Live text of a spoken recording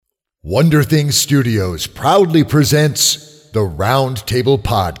Wonder Things Studios proudly presents the Round Table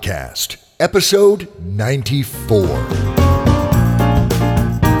Podcast, episode 94.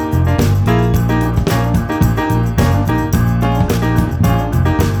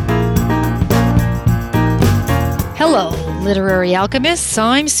 Hello, literary alchemists.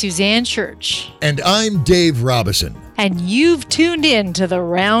 I'm Suzanne Church. And I'm Dave Robison. And you've tuned in to the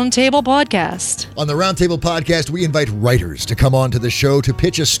Round Table Podcast. On the Round Table Podcast, we invite writers to come on to the show to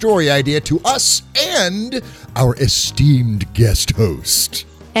pitch a story idea to us and our esteemed guest host.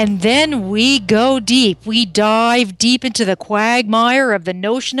 And then we go deep. We dive deep into the quagmire of the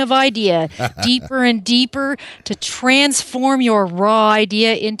notion of idea, deeper and deeper to transform your raw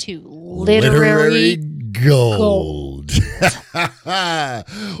idea into literary gold.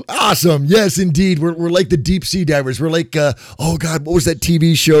 Awesome. Yes, indeed. We're like the deep sea divers. We're like, oh God, what was that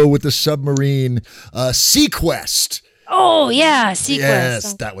TV show with the submarine? Sequest. Oh, yeah, Sequest.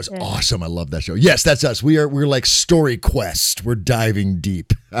 Yes, that was awesome. I love that show. Yes, that's us. We're like Story Quest. We're diving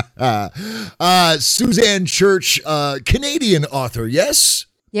deep. Suzanne Church, Canadian author, yes?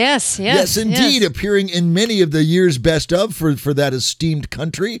 Yes, indeed. yes. Appearing in many of the year's best of for that esteemed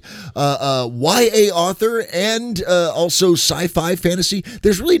country. YA author and also sci-fi fantasy.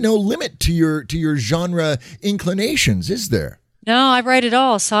 There's really no limit to your genre inclinations, is there? No, I write it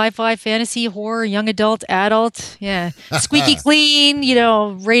all. Sci-fi, fantasy, horror, young adult, adult. Yeah. Squeaky clean,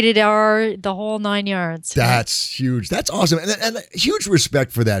 rated R, the whole 9 yards. That's huge. That's awesome. And huge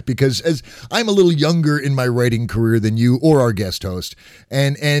respect for that, because as I'm a little younger in my writing career than you or our guest host,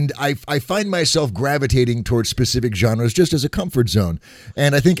 and I find myself gravitating towards specific genres just as a comfort zone.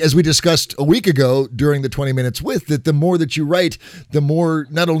 And I think, as we discussed a week ago during the 20 Minutes With, that the more that you write, the more,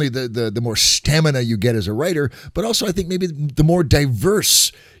 not only the more stamina you get as a writer, but also I think maybe the more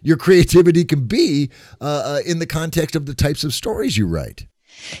diverse your creativity can be in the context of the types of stories you write.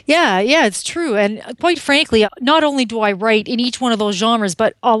 Yeah, it's true. And quite frankly, not only do I write in each one of those genres,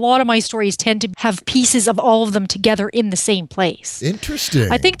 but a lot of my stories tend to have pieces of all of them together in the same place.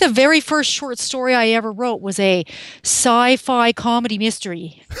 Interesting. I think the very first short story I ever wrote was a sci-fi comedy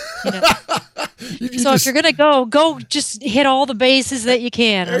mystery. If you're going to go just hit all the bases that you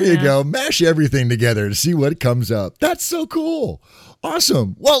can. There you go. Mash everything together to see what comes up. That's so cool.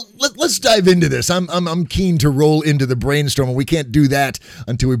 Awesome. Well, let's dive into this. I'm keen to roll into the brainstorm, and we can't do that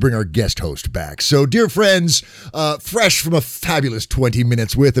until we bring our guest host back. So, dear friends, fresh from a fabulous 20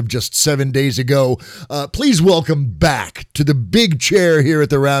 Minutes With of just 7 days ago, please welcome back to the big chair here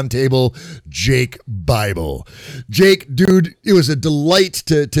at the round table, Jake Bible. Jake, dude, it was a delight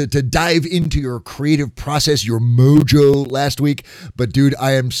to dive into your creative process, your mojo last week. But, dude,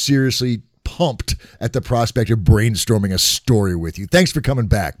 I am seriously pumped at the prospect of brainstorming a story with you. Thanks for coming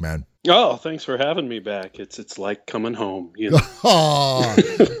back, man. Oh, thanks for having me back. It's like coming home.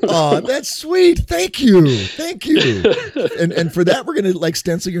 Oh, that's sweet. Thank you. And for that, we're gonna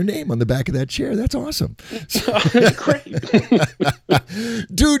stencil your name on the back of that chair. That's awesome. Great.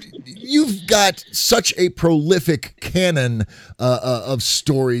 Dude, you've got such a prolific canon of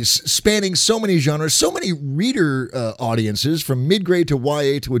stories spanning so many genres, so many reader audiences, from mid-grade to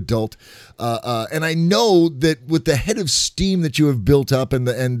YA to adult. And I know that with the head of steam that you have built up and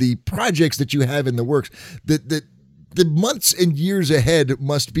the projects that you have in the works, that the months and years ahead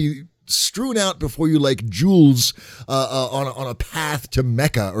must be strewn out before you like jewels on a path to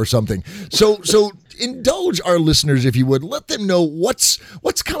Mecca or something. So indulge our listeners, if you would. Let them know what's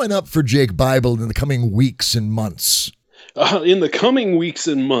coming up for Jake Bible in the coming weeks and months. In the coming weeks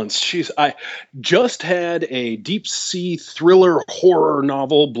and months, I just had a deep sea thriller horror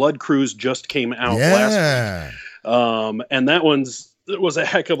novel. Blood Cruise just came out last week. And that was a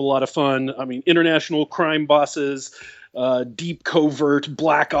heck of a lot of fun. I mean, international crime bosses, deep covert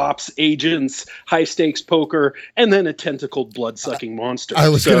black ops agents, high stakes poker, and then a tentacled blood sucking monster. I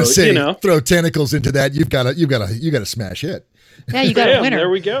was going to say, throw tentacles into that. You've got to smash it. Yeah, you got a winner. There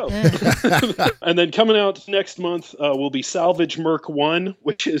we go. Yeah. And then coming out next month will be Salvage Merc 1,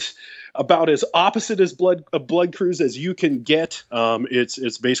 which is about as opposite as Blood Cruise as you can get.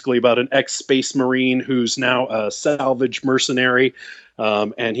 It's basically about an ex-space marine who's now a salvage mercenary.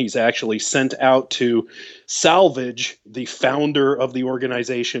 And he's actually sent out to salvage the founder of the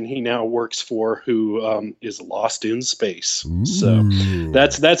organization he now works for, who is lost in space. Ooh. So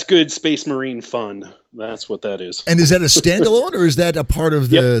that's good Space Marine fun. That's what that is. And is that a standalone, or is that a part of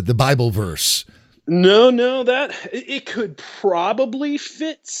the Bible verse? No, that it could probably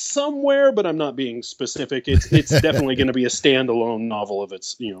fit somewhere, but I'm not being specific. It's definitely going to be a standalone novel of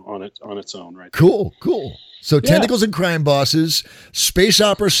its, on its own, right? Cool. So tentacles and crime bosses, space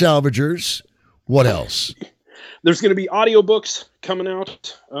opera salvagers. What else? There's going to be audiobooks coming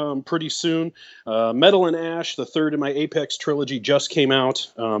out pretty soon. Metal and Ash, the third in my Apex trilogy, just came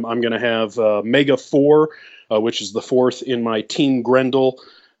out. I'm going to have Mega 4, which is the fourth in my Team Grendel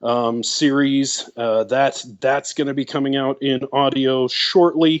series. That's going to be coming out in audio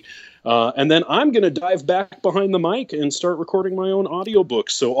shortly. And then I'm going to dive back behind the mic and start recording my own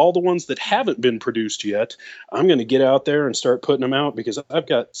audiobooks. So all the ones that haven't been produced yet, I'm going to get out there and start putting them out because I've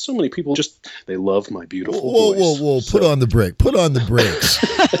got so many people they love my beautiful voice. Whoa. So. Put on the brakes. Put on the brakes.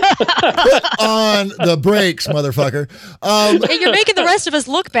 Put on the brakes, motherfucker. Hey, you're making the rest of us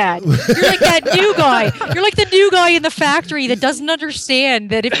look bad. You're like that new guy. You're like the new guy in the factory that doesn't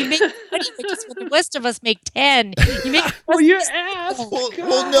understand that if you make 20, just what the rest of us make 10, you make. Oh, your ass.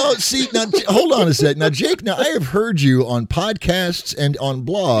 Well, no. See, now, hold on a sec. Now, Jake, I have heard you on podcasts and on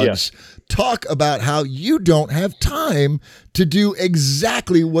blogs talk about how you don't have time to do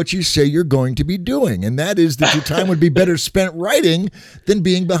exactly what you say you're going to be doing. And that is that your time would be better spent writing than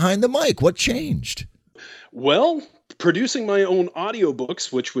being behind the mic. What changed? Well, producing my own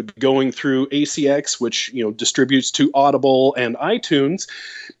audiobooks, which would be going through ACX, which, distributes to Audible and iTunes,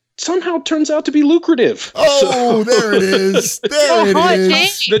 somehow turns out to be lucrative. Oh, there it is. There it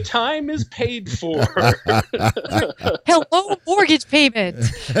is. The time is paid for. Hello, mortgage payment.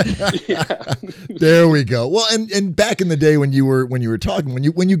 Yeah. There we go. Well, and back in the day when you were talking,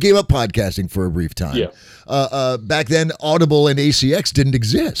 when you gave up podcasting for a brief time, back then Audible and ACX didn't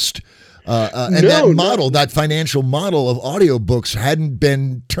exist. That financial model of audiobooks hadn't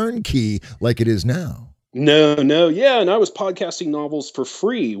been turnkey like it is now. No. Yeah. And I was podcasting novels for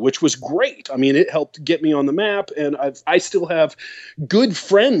free, which was great. I mean, it helped get me on the map. And I still have good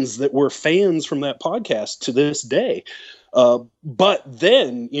friends that were fans from that podcast to this day. But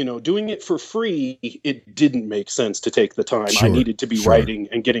then, doing it for free, it didn't make sense to take the time. Sure, I needed to be writing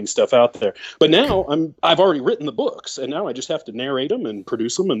and getting stuff out there. But now I've already written the books, and now I just have to narrate them and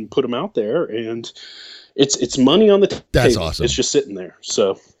produce them and put them out there. And it's money on the table. That's awesome. It's just sitting there.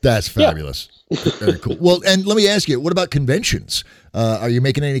 So that's fabulous. Yeah. Very cool. Well, and let me ask you, what about conventions? Are you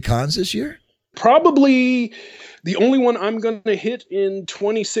making any cons this year? Probably the only one I'm going to hit in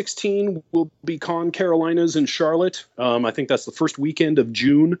 2016 will be Con Carolinas in Charlotte. I think that's the first weekend of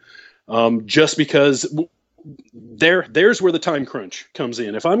June, just because there's where the time crunch comes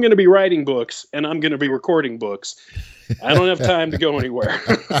in. If I'm going to be writing books and I'm going to be recording books, I don't have time to go anywhere.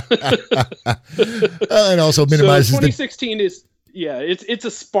 And also minimizes 2016 is... Yeah, it's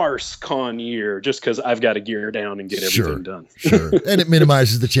a sparse con year just because I've got to gear down and get everything done. Sure, and it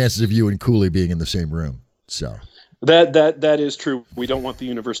minimizes the chances of you and Cooley being in the same room. So that is true. We don't want the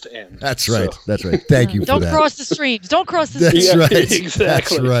universe to end. That's right. So. That's right. Thank you for that. Don't cross the streams. Don't cross the streams. That's right.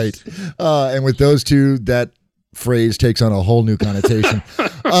 Exactly. That's right. And with those two, that phrase takes on a whole new connotation.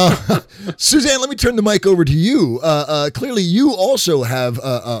 Suzanne, let me turn the mic over to you. Clearly, you also have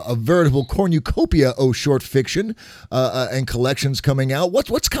a veritable cornucopia of short fiction and collections coming out.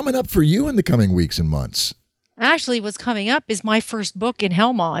 What's coming up for you in the coming weeks and months? Actually, what's coming up is my first book in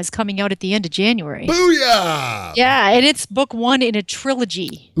Helma is coming out at the end of January. Booyah! Yeah, and it's book one in a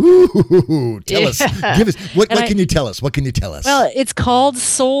trilogy. Ooh, tell us. Give us. What can you tell us? What can you tell us? Well, it's called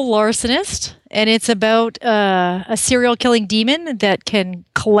Soul Larcenist, and it's about a serial killing demon that can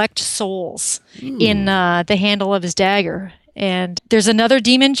collect souls in the handle of his dagger. And there's another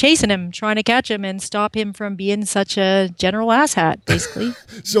demon chasing him, trying to catch him and stop him from being such a general asshat, basically.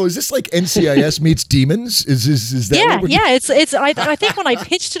 So is this like NCIS meets demons? Is that? Yeah. It's. I think when I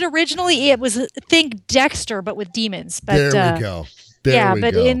pitched it originally, it was think Dexter but with demons. But, there we go.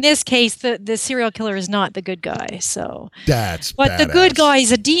 But in this case, the serial killer is not the good guy. So but badass. The good guy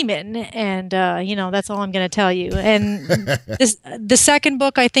is a demon, and that's all I'm going to tell you. And the second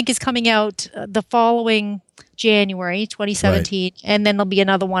book I think is coming out the following January 2017, and then there'll be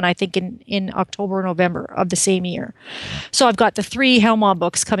another one I think in October or November of the same year. So I've got the 3 Helma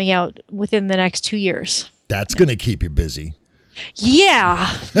books coming out within the next 2 years. That's going to keep you busy. Yeah.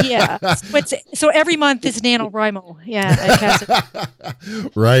 So every month is NaNoWriMo. Yeah.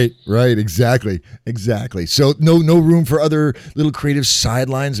 Right. Exactly. So no room for other little creative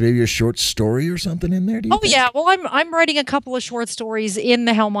sidelines, maybe a short story or something in there? Do you think? Yeah. Well, I'm writing a couple of short stories in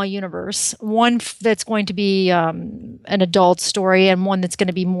the Helma universe. One that's going to be an adult story, and one that's going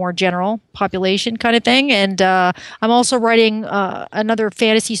to be more general population kind of thing. And I'm also writing another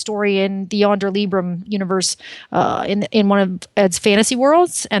fantasy story in the Yonder Librum universe in one of Ed's fantasy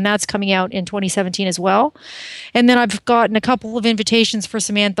worlds, and that's coming out in 2017 as well. And then I've gotten a couple of invitations for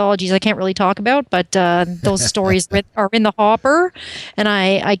some anthologies I can't really talk about, but those stories are in the hopper. And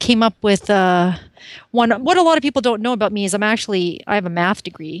I came up with one. What a lot of people don't know about me is I have a math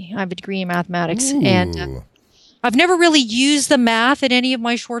degree. I have a degree in mathematics. Ooh. And I've never really used the math in any of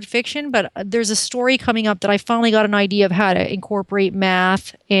my short fiction, but there's a story coming up that I finally got an idea of how to incorporate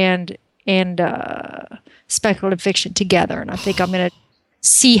math and speculative fiction together, and I think I'm going to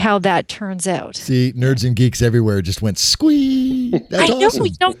see how that turns out. See, nerds and geeks everywhere just went squee. That's awesome.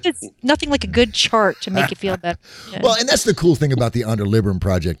 It's nothing like a good chart to make you feel better. Yeah. Well, and that's the cool thing about the Under Liberum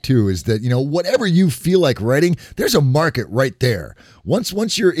project too, is that, whatever you feel like writing, there's a market right there.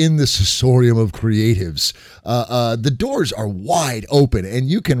 Once you're in the sensorium of creatives, the doors are wide open, and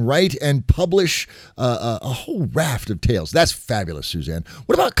you can write and publish a whole raft of tales. That's fabulous, Suzanne.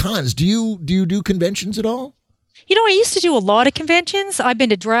 What about cons? Do you do conventions at all? I used to do a lot of conventions. I've been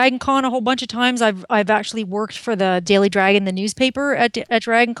to Dragon Con a whole bunch of times. I've actually worked for the Daily Dragon, the newspaper at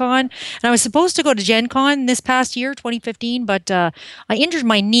Dragon Con. And I was supposed to go to Gen Con this past year, 2015, but I injured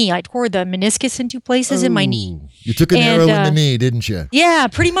my knee. I tore the meniscus in 2 places in my knee. You took an arrow in the knee, didn't you? Yeah,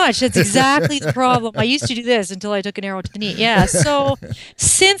 pretty much. That's exactly the problem. I used to do this until I took an arrow to the knee. Yeah. So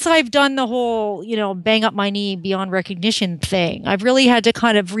since I've done the whole, bang up my knee beyond recognition thing, I've really had to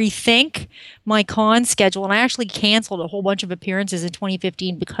kind of rethink my con schedule. And I actually canceled a whole bunch of appearances in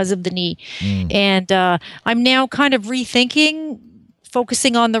 2015 because of the knee. And I'm now kind of rethinking,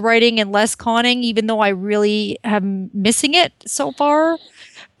 focusing on the writing and less conning, even though I really am missing it so far.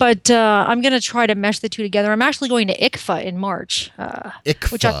 But I'm going to try to mesh the two together. I'm actually going to ICFA in March.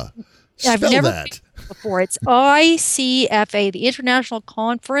 ICFA? Which I've never been before. It's ICFA, the International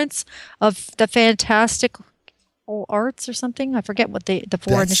Conference of the Fantastical Arts or something. I forget what the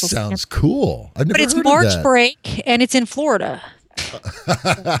four initials. That sounds cool. I've never But it's heard March of that. break, and it's in Florida.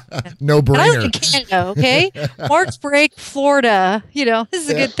 No I brainer. live in Canada, okay? March break, Florida. This is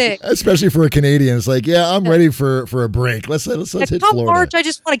a good thing. Especially for a Canadian. It's like, yeah, I'm ready for a break. Let's hit Come Florida. March, I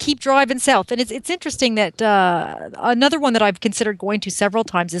just want to keep driving south. And it's interesting that another one that I've considered going to several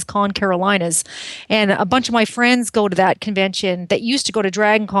times is Con Carolinas. And a bunch of my friends go to that convention that used to go to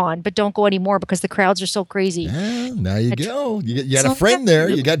Dragon Con, but don't go anymore because the crowds are so crazy. Yeah, now you go. You got a friend there.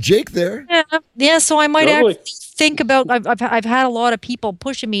 You got Jake there. Yeah, so I might Totally. actually think about. I've had a lot of people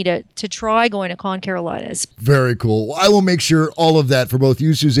pushing me to try going to Con Carolinas. Very cool. Well, I will make sure all of that for both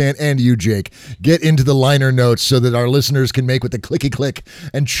you, Suzanne, and you, Jake, get into the liner notes so that our listeners can make with the clicky click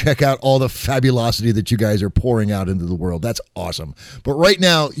and check out all the fabulosity that you guys are pouring out into the world. That's awesome. But right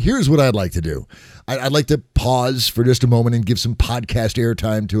now, here's what I'd like to do. I'd like to pause for just a moment and give some podcast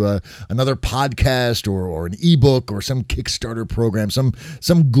airtime to another podcast or an ebook or some Kickstarter program, some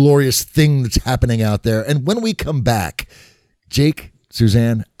glorious thing that's happening out there. And when we come back, Jake,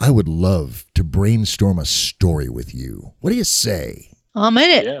 Suzanne, I would love to brainstorm a story with you. What do you say? I'm in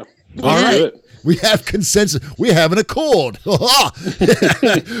it. Yeah. All Let's do right. it. We have consensus. We have an accord. Friends,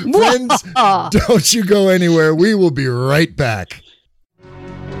 don't you go anywhere. We will be right back.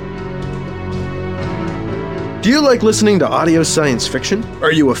 Do you like listening to audio science fiction?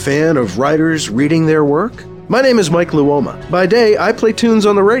 Are you a fan of writers reading their work? My name is Mike Luoma. By day, I play tunes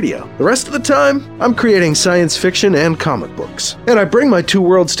on the radio. The rest of the time, I'm creating science fiction and comic books. And I bring my two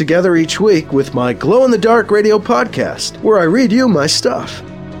worlds together each week with my glow-in-the-dark radio podcast, where I read you my stuff.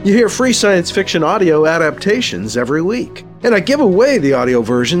 You hear free science fiction audio adaptations every week. And I give away the audio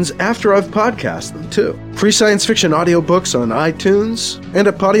versions after I've podcasted them, too. Free science fiction audiobooks on iTunes and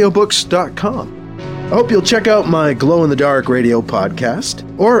at audiobooks.com. I hope you'll check out my glow-in-the-dark radio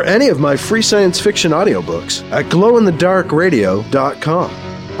podcast or any of my free science fiction audiobooks at glowinthedarkradio.com.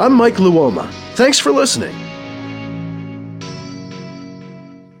 I'm Mike Luoma. Thanks for listening.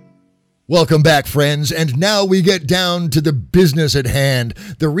 Welcome back, friends. And now we get down to the business at hand.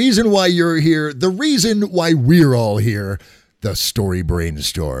 The reason why you're here, the reason why we're all here. The story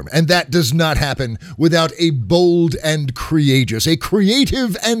brainstorm. And that does not happen without a bold and courageous, a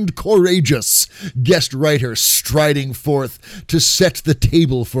creative and courageous guest writer striding forth to set the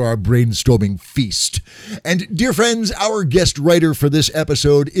table for our brainstorming feast. And dear friends, our guest writer for this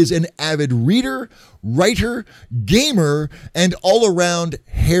episode is an avid reader, writer, gamer, and all-around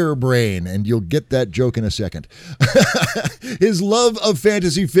harebrain. And you'll get that joke in a second. His love of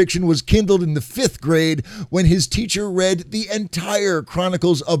fantasy fiction was kindled in the 5th grade when his teacher read the entire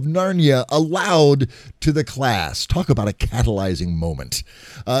Chronicles of Narnia aloud to the class. Talk about a catalyzing moment.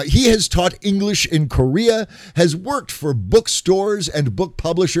 He has taught English in Korea, has worked for bookstores and book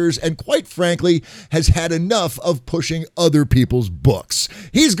publishers, and quite frankly, has had enough of pushing other people's books.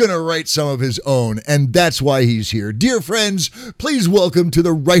 He's going to write some of his own, and that's why he's here. Dear friends, please welcome to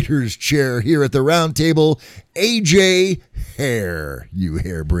the writer's chair here at the round table, AJ Hare, you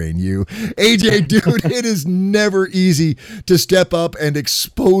harebrain, you. AJ, dude, it is never easy to step up and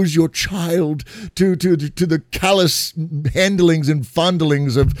expose your child to the callous handlings and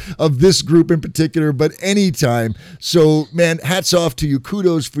fondlings of this group in particular, but anytime. So, man, hats off to you.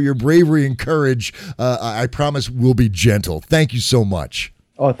 Kudos for your bravery and courage. I promise we'll be gentle. Thank you so much.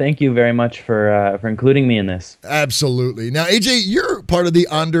 Oh, thank you very much for including me in this. Absolutely. Now, AJ, you're part of the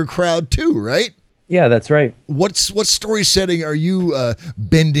Onder crowd too, right? Yeah, that's right. What story setting are you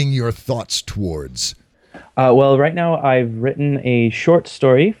bending your thoughts towards? Well, right now I've written a short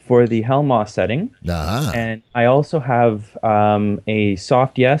story for the Helmaw setting, and I also have a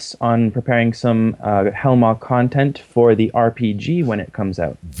soft yes on preparing some Helmaw content for the RPG when it comes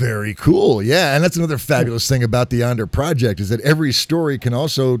out. Very cool, yeah, and that's another fabulous thing about the Onder project is that every story can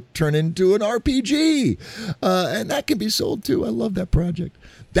also turn into an RPG, and that can be sold too. I love that project.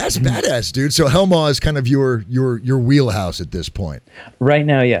 That's badass, dude. So Helmaw is kind of your wheelhouse at this point. Right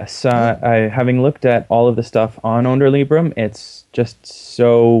now, yes. Having looked at all of the stuff on Onder Librum, it's just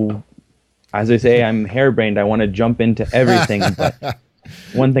so, as I say, I'm harebrained. I want to jump into everything, but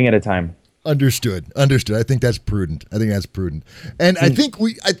one thing at a time. Understood. I think that's prudent. And I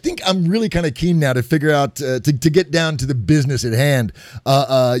think I'm really kind of keen now to figure out, to get down to the business at hand.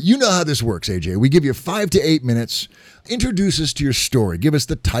 You know how this works, AJ. We give you 5 to 8 minutes. Introduce us to your story. Give us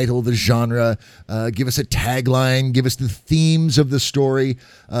the title, the genre, give us a tagline, give us the themes of the story,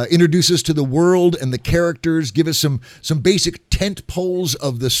 introduce us to the world and the characters, give us some basic tent poles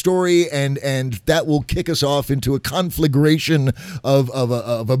of the story, and that will kick us off into a conflagration of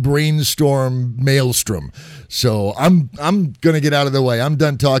a brainstorm maelstrom. So I'm going to get out of the way. I'm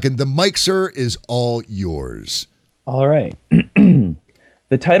done talking. The mic, sir, is all yours. All right.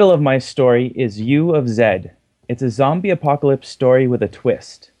 The title of my story is U of Zed. It's a zombie apocalypse story with a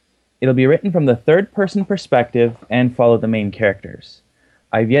twist. It'll be written from the third-person perspective and follow the main characters.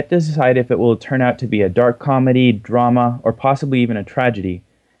 I've yet to decide if it will turn out to be a dark comedy, drama, or possibly even a tragedy,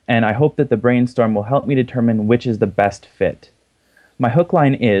 and I hope that the brainstorm will help me determine which is the best fit. My hook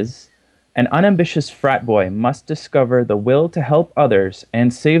line is, an unambitious frat boy must discover the will to help others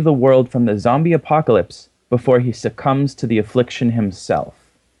and save the world from the zombie apocalypse before he succumbs to the affliction himself.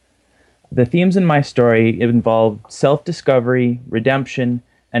 The themes in my story involve self-discovery, redemption,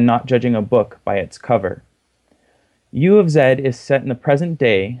 and not judging a book by its cover. U of Zed is set in the present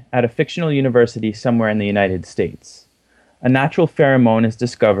day at a fictional university somewhere in the United States. A natural pheromone is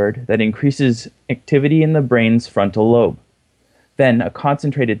discovered that increases activity in the brain's frontal lobe. Then a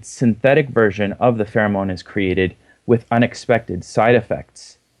concentrated synthetic version of the pheromone is created with unexpected side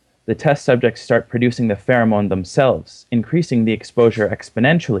effects. The test subjects start producing the pheromone themselves, increasing the exposure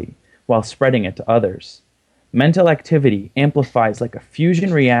exponentially, while spreading it to others. Mental activity amplifies like a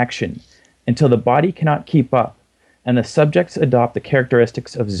fusion reaction until the body cannot keep up, and the subjects adopt the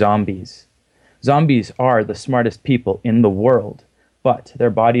characteristics of zombies. Zombies are the smartest people in the world, but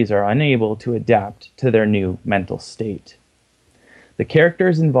their bodies are unable to adapt to their new mental state. The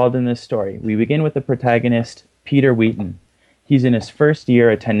characters involved in this story, we begin with the protagonist, Peter Wheaton. He's in his first year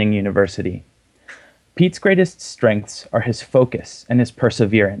attending university. Pete's greatest strengths are his focus and his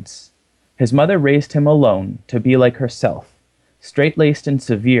perseverance. His mother raised him alone to be like herself, straight-laced and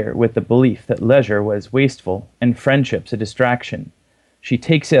severe with the belief that leisure was wasteful and friendships a distraction. She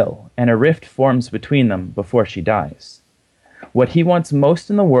takes ill, and a rift forms between them before she dies. What he wants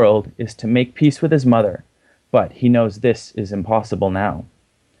most in the world is to make peace with his mother, but he knows this is impossible now.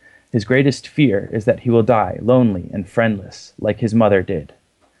 His greatest fear is that he will die lonely and friendless, like his mother did.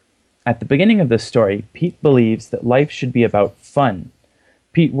 At the beginning of this story, Pete believes that life should be about fun.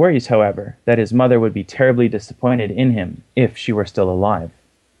 Pete worries, however, that his mother would be terribly disappointed in him if she were still alive.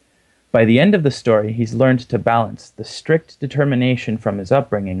 By the end of the story, he's learned to balance the strict determination from his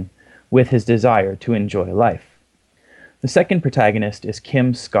upbringing with his desire to enjoy life. The second protagonist is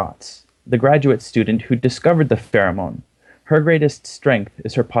Kim Scotts, the graduate student who discovered the pheromone. Her greatest strength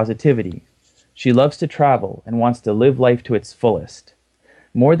is her positivity. She loves to travel and wants to live life to its fullest.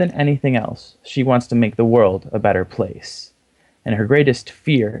 More than anything else, she wants to make the world a better place. And her greatest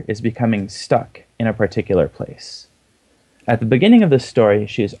fear is becoming stuck in a particular place. At the beginning of the story,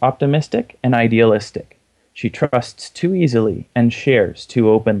 she is optimistic and idealistic. She trusts too easily and shares too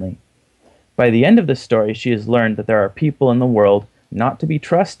openly. By the end of the story, she has learned that there are people in the world not to be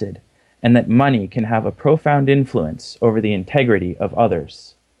trusted, and that money can have a profound influence over the integrity of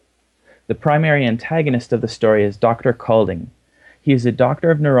others. The primary antagonist of the story is Dr. Calding. He is a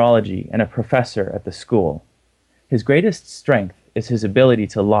doctor of neurology and a professor at the school. His greatest strength is his ability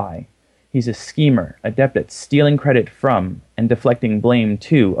to lie. He's a schemer, adept at stealing credit from and deflecting blame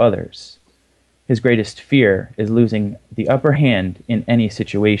to others. His greatest fear is losing the upper hand in any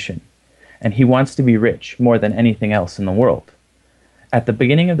situation, and he wants to be rich more than anything else in the world. At the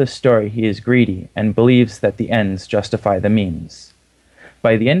beginning of the story, he is greedy and believes that the ends justify the means.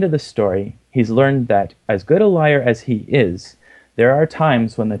 By the end of the story, he's learned that, as good a liar as he is, there are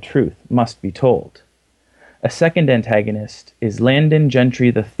times when the truth must be told. A second antagonist is Landon Gentry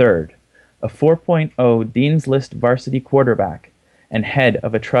III, a 4.0 Dean's List varsity quarterback and head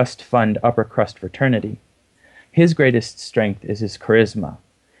of a trust fund upper crust fraternity. His greatest strength is his charisma.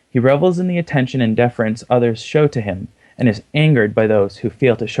 He revels in the attention and deference others show to him and is angered by those who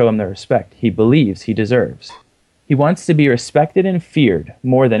fail to show him the respect he believes he deserves. He wants to be respected and feared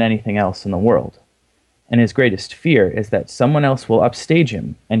more than anything else in the world. And his greatest fear is that someone else will upstage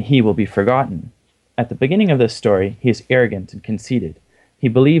him and he will be forgotten. At the beginning of this story, he is arrogant and conceited. He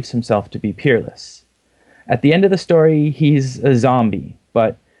believes himself to be peerless. At the end of the story, he's a zombie,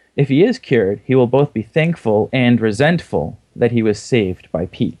 but if he is cured, he will both be thankful and resentful that he was saved by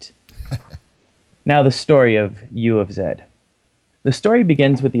Pete. Now the story of U of Z. The story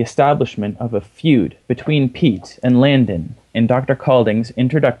begins with the establishment of a feud between Pete and Landon in Dr. Calding's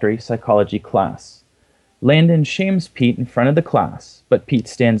introductory psychology class. Landon shames Pete in front of the class, but Pete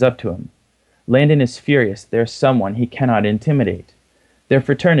stands up to him. Landon is furious there's someone he cannot intimidate. Their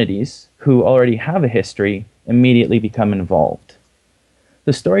fraternities, who already have a history, immediately become involved.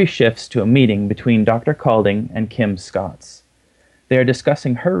 The story shifts to a meeting between Dr. Calding and Kim Scotts. They are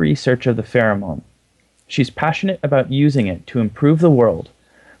discussing her research of the pheromone. She's passionate about using it to improve the world,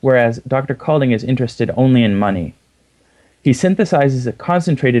 whereas Dr. Calding is interested only in money. He synthesizes a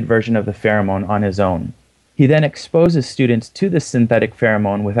concentrated version of the pheromone on his own. He then exposes students to this synthetic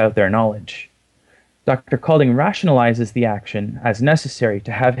pheromone without their knowledge. Dr. Calding rationalizes the action as necessary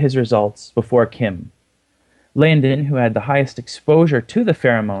to have his results before Kim. Landon, who had the highest exposure to the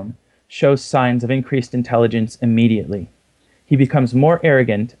pheromone, shows signs of increased intelligence immediately. He becomes more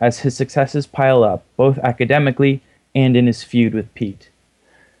arrogant as his successes pile up, both academically and in his feud with Pete.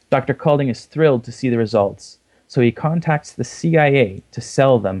 Dr. Calding is thrilled to see the results, so he contacts the CIA to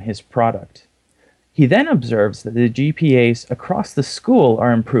sell them his product. He then observes that the GPAs across the school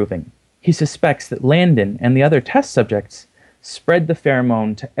are improving. He suspects that Landon and the other test subjects spread the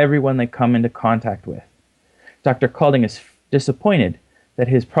pheromone to everyone they come into contact with. Dr. Calding is disappointed that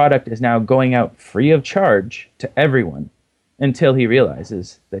his product is now going out free of charge to everyone, until he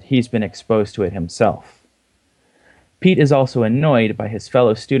realizes that he's been exposed to it himself. Pete is also annoyed by his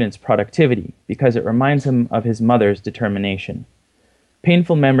fellow students' productivity because it reminds him of his mother's determination.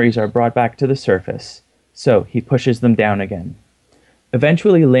 Painful memories are brought back to the surface, so he pushes them down again.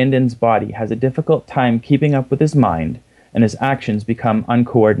 Eventually, Landon's body has a difficult time keeping up with his mind, and his actions become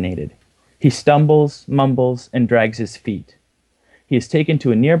uncoordinated. He stumbles, mumbles, and drags his feet. He is taken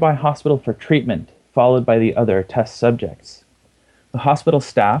to a nearby hospital for treatment, followed by the other test subjects. The hospital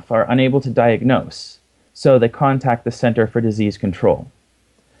staff are unable to diagnose, so they contact the Center for Disease Control.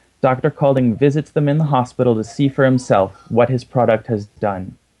 Dr. Calding visits them in the hospital to see for himself what his product has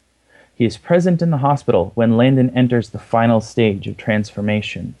done. He is present in the hospital when Landon enters the final stage of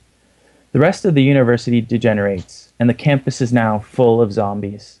transformation. The rest of the university degenerates, and the campus is now full of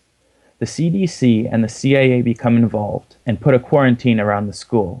zombies. The CDC and the CIA become involved and put a quarantine around the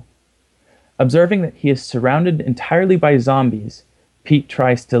school. Observing that he is surrounded entirely by zombies, Pete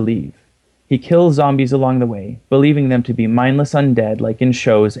tries to leave. He kills zombies along the way, believing them to be mindless undead like in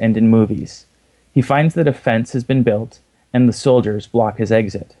shows and in movies. He finds that a fence has been built, and the soldiers block his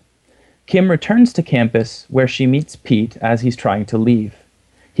exit. Kim returns to campus, where she meets Pete as he's trying to leave.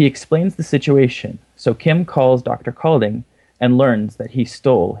 He explains the situation, so Kim calls Dr. Calding and learns that he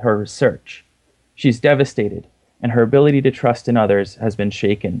stole her research. She's devastated, and her ability to trust in others has been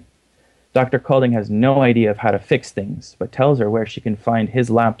shaken. Dr. Calding has no idea of how to fix things, but tells her where she can find his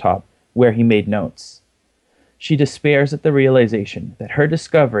laptop where he made notes. She despairs at the realization that her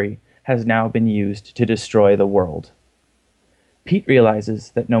discovery has now been used to destroy the world. Pete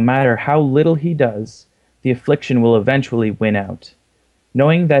realizes that no matter how little he does, the affliction will eventually win out.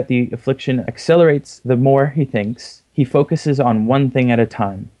 Knowing that the affliction accelerates the more he thinks, he focuses on one thing at a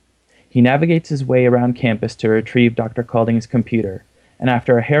time. He navigates his way around campus to retrieve Dr. Calding's computer, and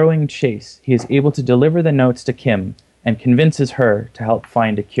after a harrowing chase, he is able to deliver the notes to Kim and convinces her to help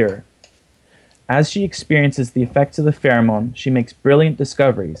find a cure. As she experiences the effects of the pheromone, she makes brilliant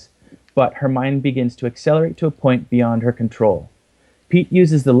discoveries, but her mind begins to accelerate to a point beyond her control. Pete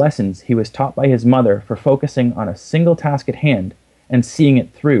uses the lessons he was taught by his mother for focusing on a single task at hand and seeing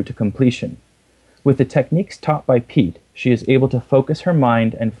it through to completion. With the techniques taught by Pete, she is able to focus her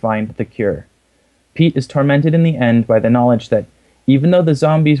mind and find the cure. Pete is tormented in the end by the knowledge that even though the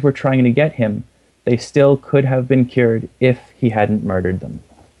zombies were trying to get him, they still could have been cured if he hadn't murdered them.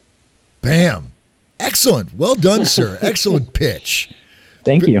 Bam. Excellent. Well done, sir. Excellent pitch.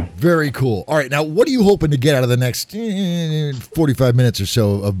 Thank you. Very cool. All right. Now, what are you hoping to get out of the next 45 minutes or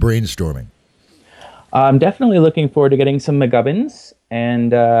so of brainstorming? I'm definitely looking forward to getting some MacGuffins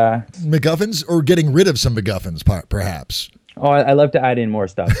and MacGuffins, or getting rid of some MacGuffins, perhaps? I love to add in more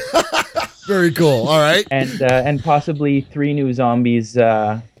stuff. Very cool. All right. And possibly 3 new zombies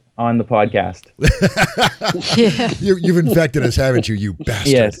on the podcast. Yeah. You've infected us, haven't you, you bastard?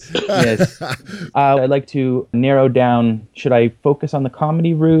 Yes. I'd like to narrow down, should I focus on the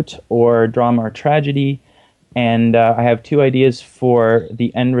comedy route or drama or tragedy? And I have 2 ideas for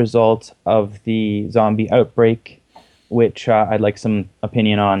the end result of the zombie outbreak, which I'd like some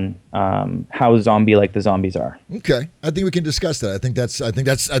opinion on how zombie-like the zombies are. Okay, I think we can discuss that. I think that's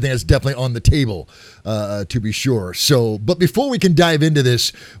definitely on the table, to be sure. So, but before we can dive into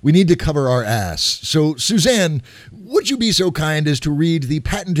this, we need to cover our ass. So, Suzanne, would you be so kind as to read the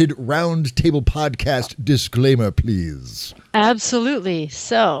patented Round Table Podcast disclaimer, please? Absolutely.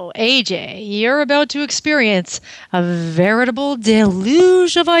 So, AJ, you're about to experience a veritable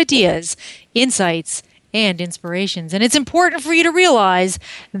deluge of ideas, insights, and inspirations. And it's important for you to realize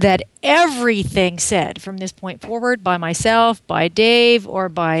that everything said from this point forward by myself, by Dave, or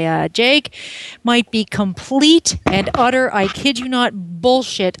by Jake might be complete and utter, I kid you not,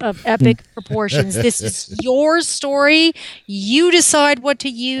 bullshit of epic proportions. This is your story. You decide what to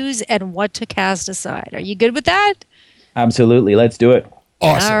use and what to cast aside. Are you good with that? Absolutely. Let's do it.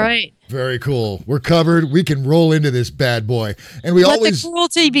 Awesome. All right. Very cool. We're covered. We can roll into this bad boy. And we Let always the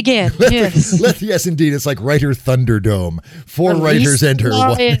cruelty begin. yes. Yes. Yes, indeed. It's like Writer Thunderdome. 4 writers Release enter.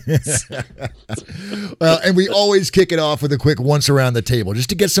 lions. And we always kick it off with a quick once around the table, just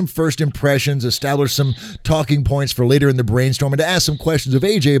to get some first impressions, establish some talking points for later in the brainstorm, and to ask some questions of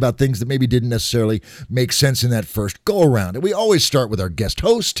AJ about things that maybe didn't necessarily make sense in that first go around. And we always start with our guest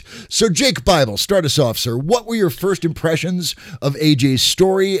host. So Jake Bible, start us off, sir. What were your first impressions of AJ's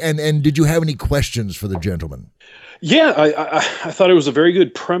story, and did you have any questions for the gentleman? Yeah, I thought it was a very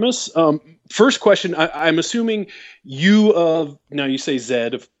good premise. First question, I'm assuming now you say Z,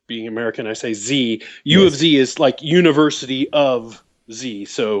 of being American, I say Z. U of Z is like University of Z.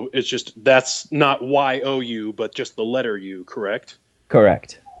 So it's just, that's not YOU, but just the letter U, correct?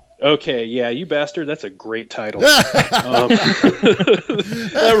 Correct. Okay, yeah, you bastard. That's a great title. That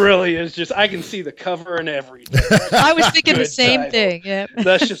really is just, I can see the cover and everything. I was thinking the Good same title. thing. Yeah.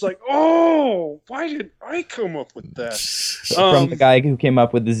 That's just like, oh, why did I come up with that? From the guy who came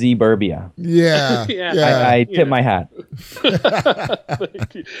up with the Z-Burbia. Yeah. Yeah. I tip my hat.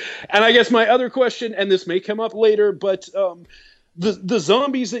 Thank you. And I guess my other question, and this may come up later, but the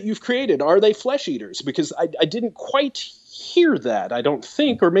zombies that you've created, are they flesh eaters? Because I didn't quite hear that, I don't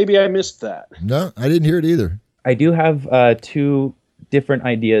think, or maybe I missed that. No, I didn't hear it either. I do have 2 different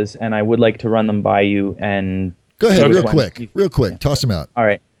ideas, and I would like to run them by you. And Go ahead, which real one quick. you- Real quick. Toss them out. All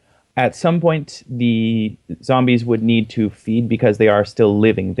right. At some point, the zombies would need to feed because they are still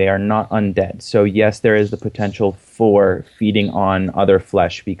living. They are not undead. So yes, there is the potential for feeding on other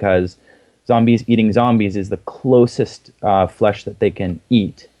flesh because zombies eating zombies is the closest flesh that they can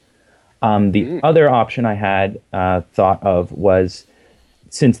eat. The other option I had thought of was,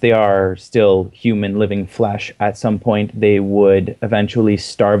 since they are still human living flesh, at some point they would eventually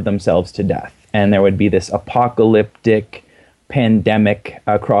starve themselves to death. And there would be this apocalyptic pandemic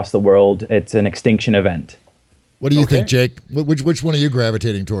across the world. It's an extinction event. What do you think, Jake? Which one are you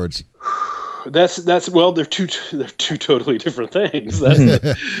gravitating towards? That's well, they're two totally different things. We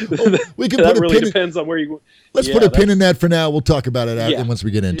can That put a really pin. depends on where you. Let's Yeah, put a pin that's- in that for now. We'll talk about it after, Yeah. once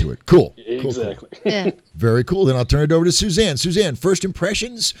we get into it. Cool. Cool. Exactly. Yeah. Very cool. Then I'll turn it over to Suzanne. Suzanne, first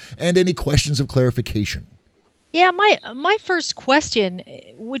impressions and any questions of clarification. Yeah, my first question,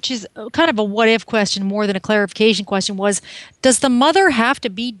 which is kind of a what if question more than a clarification question, was, does the mother have to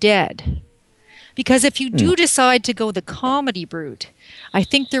be dead? Because if you do decide to go the comedy route, I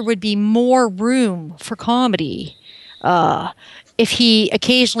think there would be more room for comedy if he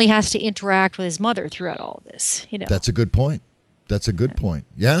occasionally has to interact with his mother throughout all this. You know, That's a good point. That's a good point.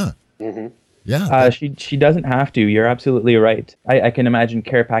 Yeah. Mm-hmm. Yeah. She doesn't have to. You're absolutely right. I can imagine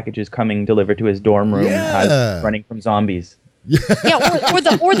care packages coming delivered to his dorm room as running from zombies. yeah,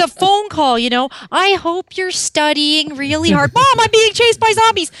 or the phone call. You know, I hope you're studying really hard. Mom, I'm being chased by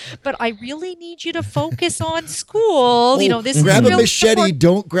zombies, but I really need you to focus on school. You know, this grab is a really machete. important.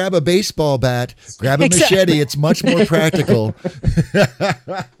 Don't grab a baseball bat. Grab a Exactly. machete. It's much more practical.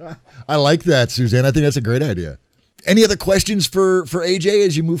 I like that, Suzanne. I think that's a great idea. Any other questions for AJ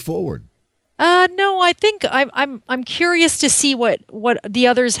as you move forward? No, I think I'm curious to see what the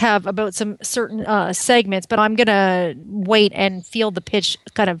others have about some certain segments, but I'm gonna wait and feel the pitch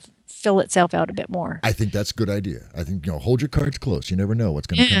kind of fill itself out a bit more. I think that's a good idea. I think, hold your cards close. You never know what's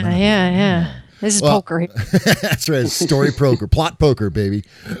going to come out. Yeah. This is poker. That's right. Story poker, plot poker, baby.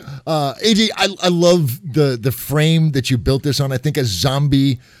 AJ, I love the frame that you built this on. I think a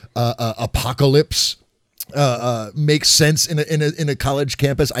zombie apocalypse makes sense in a college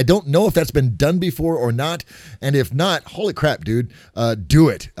campus. I don't know if that's been done before or not, and if not, holy crap, dude, do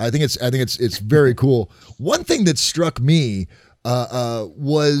it. I think it's very cool. One thing that struck me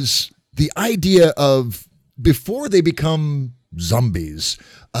was the idea of, before they become zombies,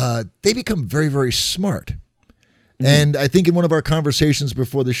 they become very, very smart. And I think in one of our conversations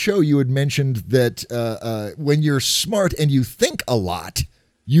before the show, you had mentioned that when you're smart and you think a lot,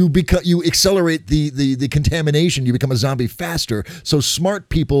 you accelerate the contamination. You become a zombie faster. So smart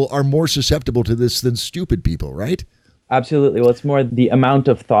people are more susceptible to this than stupid people, right? Absolutely. Well, it's more the amount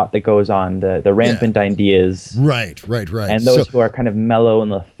of thought that goes on, the rampant ideas. Right. And those who are kind of mellow and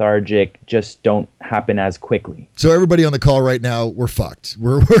lethargic just don't happen as quickly. So everybody on the call right now, we're fucked.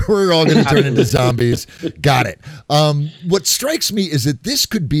 We're all going to turn into zombies. Got it. What strikes me is that this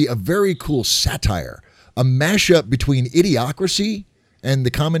could be a very cool satire, a mashup between Idiocracy and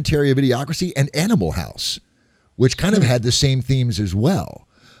the commentary of Idiocracy and Animal House, which kind of had the same themes as well.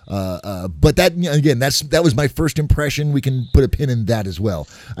 But that, again, that was my first impression. We can put a pin in that as well.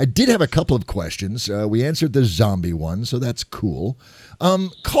 I did have a couple of questions. We answered the zombie one, so that's cool.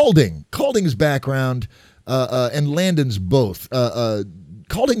 Calding's background, and Landon's both.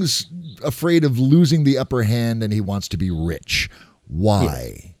 Calding's afraid of losing the upper hand, and he wants to be rich.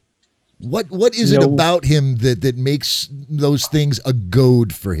 Why? Yeah. What is it about him that makes those things a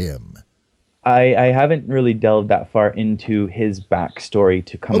goad for him? I haven't really delved that far into his backstory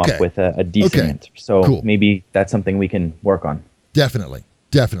to come up with a decent answer. So cool. Maybe that's something we can work on. Definitely.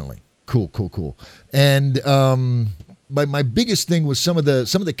 Cool. And my biggest thing was some of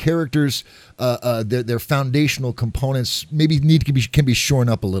the characters, their foundational components maybe can be shorn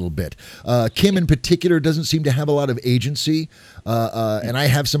up a little bit. Kim in particular doesn't seem to have a lot of agency, and I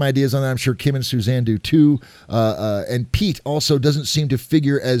have some ideas on that. I'm sure Kim and Suzanne do too. And Pete also doesn't seem to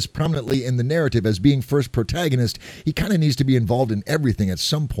figure as prominently in the narrative as being first protagonist. He kind of needs to be involved in everything at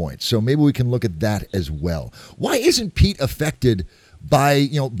some point. So maybe we can look at that as well. Why isn't Pete affected by,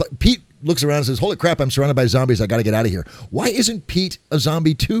 but Pete looks around and says, holy crap, I'm surrounded by zombies. I got to get out of here. Why isn't Pete a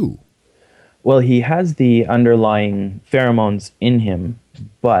zombie too? Well, he has the underlying pheromones in him,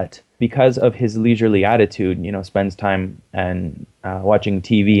 but because of his leisurely attitude, spends time and watching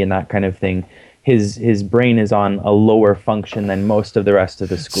TV and that kind of thing, his brain is on a lower function than most of the rest of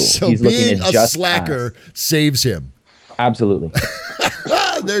the school. So he's being looking at a slacker saves him. Absolutely.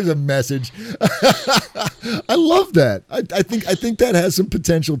 There's a message. I love that. I think that has some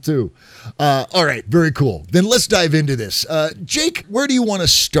potential too. All right, very cool. Then let's dive into this. Jake, where do you want to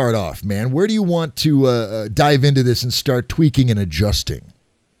start off, man? Where do you want to dive into this and start tweaking and adjusting?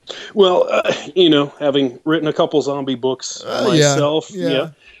 Well, having written a couple zombie books myself,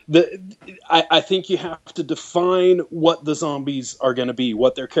 I think you have to define what the zombies are going to be,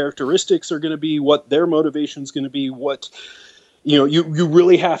 what their characteristics are going to be, what their motivation is going to be, what you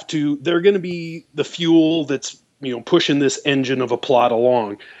really have to. They're going to be the fuel that's pushing this engine of a plot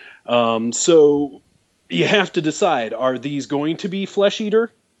along. So you have to decide: are these going to be flesh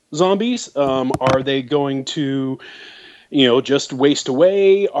eater zombies? Are they going to just waste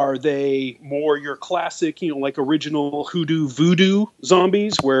away? Are they more your classic, like original hoodoo voodoo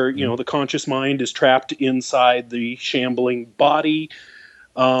zombies where, the conscious mind is trapped inside the shambling body?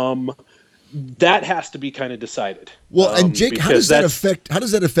 That has to be kind of decided. Well, and Jake, how does that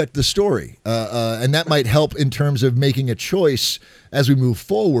affect the story? And that might help in terms of making a choice as we move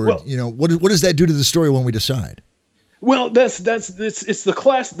forward. Well, what does that do to the story when we decide? Well, it's the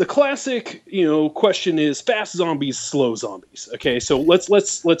classic, question is fast zombies, slow zombies. Okay, so let's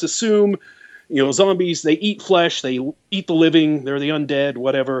assume, zombies, they eat flesh, they eat the living, they're the undead,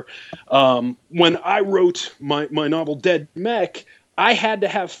 whatever. When I wrote my novel Dead Mech, I had to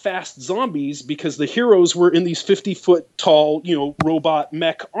have fast zombies because the heroes were in these 50-foot tall, robot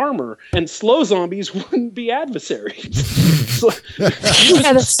mech armor, and slow zombies wouldn't be adversaries.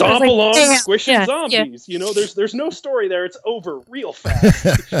 Stomp along, squishing zombies. Yeah. There's no story there. It's over real fast.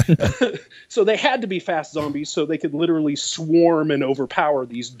 So they had to be fast zombies so they could literally swarm and overpower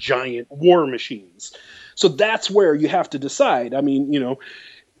these giant war machines. So that's where you have to decide. I mean,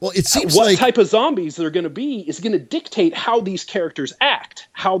 well, it seems what type of zombies they're going to be is going to dictate how these characters act,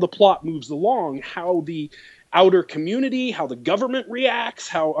 how the plot moves along, how the outer community, how the government reacts,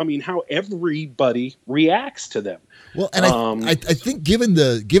 how everybody reacts to them. Well, and I think given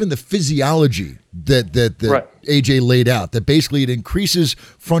the physiology that AJ laid out, that basically it increases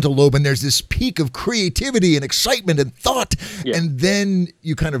frontal lobe and there's this peak of creativity and excitement and thought, and then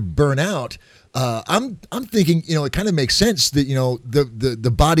you kind of burn out. I'm thinking, it kind of makes sense that,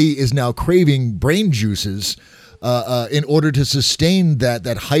 the body is now craving brain juices in order to sustain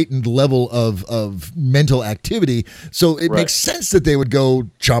that heightened level of mental activity. So it makes sense that they would go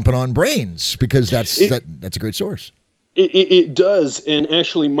chomping on brains, because that's a great source. It does. And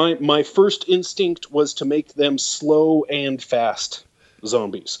actually my first instinct was to make them slow and fast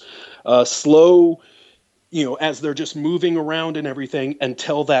zombies. Slow, as they're just moving around and everything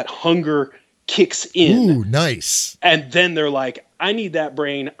until that hunger kicks in. Ooh, nice. And then they're like, I need that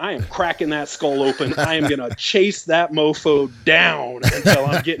brain. I am cracking that skull open. I am going to chase that mofo down until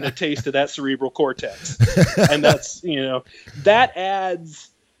I'm getting a taste of that cerebral cortex. And that's, that adds,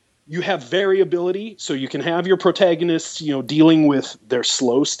 you have variability. So you can have your protagonists, dealing with their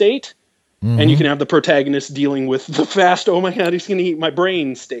slow state. Mm-hmm. And you can have the protagonist dealing with the fast, oh my God, he's going to eat my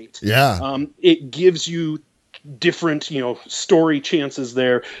brain state. Yeah. It gives you different, story chances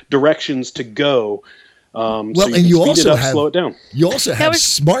there, directions to go. And so you also slow it down. You also have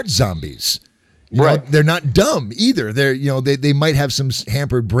smart zombies. They're not dumb either. They're they might have some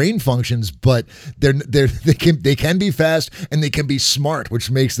hampered brain functions, but they can be fast and they can be smart, which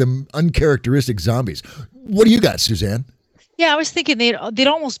makes them uncharacteristic zombies. What do you got, Suzanne? Yeah, I was thinking they'd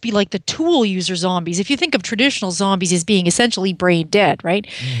almost be like the tool user zombies. If you think of traditional zombies as being essentially brain dead, right?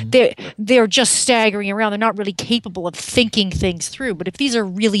 Mm-hmm. They're just staggering around. They're not really capable of thinking things through. But if these are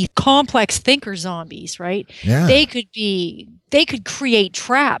really complex thinker zombies, right? Yeah. They could create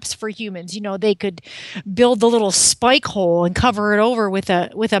traps for humans. They could build the little spike hole and cover it over with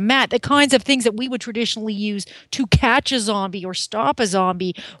a mat. The kinds of things that we would traditionally use to catch a zombie or stop a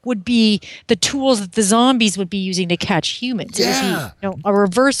zombie would be the tools that the zombies would be using to catch humans. Yeah. It would be, a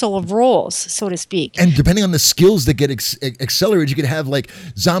reversal of roles, so to speak. And depending on the skills that get accelerated, you could have like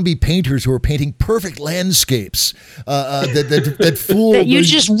zombie painters who are painting perfect landscapes that fool. That you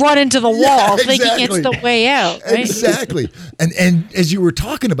just run into the wall thinking it's the way out. Right? Exactly. And as you were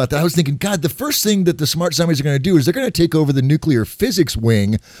talking about that, I was thinking, God, the first thing that the smart zombies are going to do is they're going to take over the nuclear physics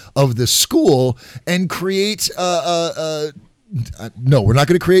wing of the school and create no, we're not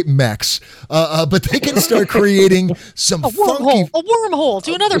going to create mechs, but they can start creating some a wormhole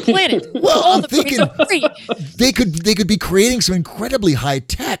to another planet. Well, I'm thinking they could be creating some incredibly high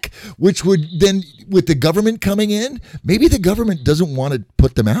tech, which would then, with the government coming in, maybe the government doesn't want to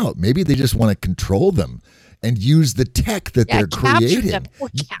put them out. Maybe they just want to control them and use the tech that they're creating.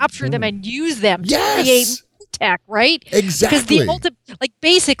 Capture them and use them to yes. create tech, right? Exactly. Because the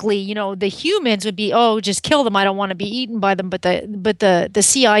basically, the humans would be, just kill them. I don't want to be eaten by them. But the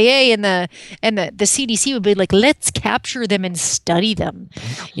CIA and the CDC would be like, let's capture them and study them.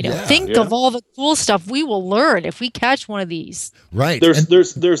 Think of all the cool stuff we will learn if we catch one of these. Right.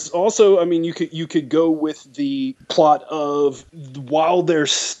 There's also, you could go with the plot of while they're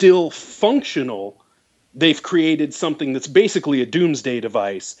still functional, they've created something that's basically a doomsday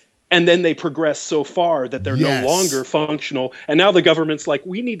device. And then they progress so far that they're no longer functional. And now the government's like,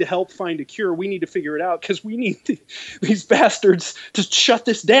 we need to help find a cure. We need to figure it out because we need these bastards to shut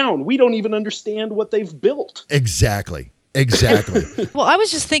this down. We don't even understand what they've built. Exactly. Well, I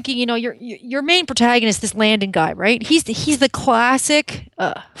was just thinking, your main protagonist, this Landon guy, right? He's the classic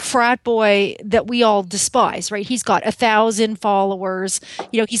frat boy that we all despise, right? He's got 1,000 followers.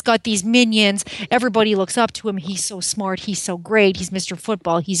 He's got these minions. Everybody looks up to him. He's so smart. He's so great. He's Mr.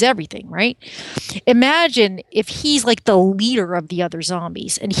 Football. He's everything, right? Imagine if he's like the leader of the other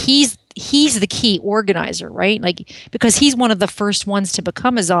zombies, and he's the key organizer, right? Like, because he's one of the first ones to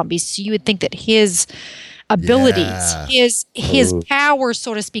become a zombie. So you would think that his abilities, his powers,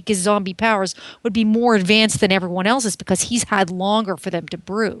 so to speak, his zombie powers would be more advanced than everyone else's because he's had longer for them to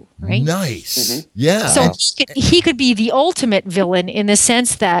brew, right? Nice. Mm-hmm. Yeah. So he could be the ultimate villain in the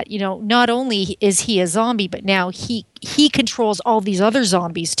sense that, not only is he a zombie, but now he controls all these other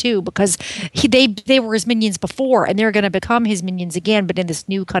zombies too, because they were his minions before and they're going to become his minions again, but in this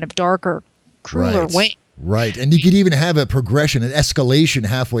new kind of darker, crueler way. Right. And you could even have a progression, an escalation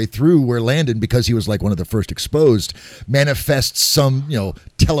halfway through where Landon, because he was like one of the first exposed, manifests some,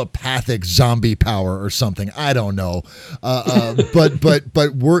 telepathic zombie power or something. I don't know.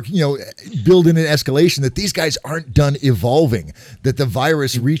 But work, build in an escalation that these guys aren't done evolving, that the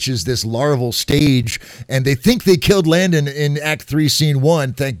virus reaches this larval stage and they think they killed Landon in Act 3, Scene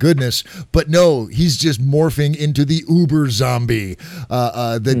 1, thank goodness. But no, he's just morphing into the uber zombie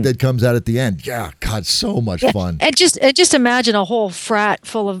that comes out at the end. Yeah, God, so So much fun. And just imagine a whole frat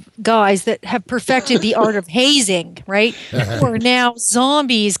full of guys that have perfected the art of hazing, right? Who are now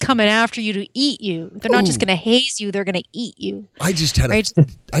zombies coming after you to eat you. They're not just going to haze you; they're going to eat you. I just had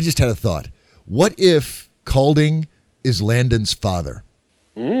a thought. What if Calding is Landon's father?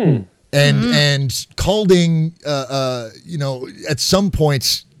 And Calding, at some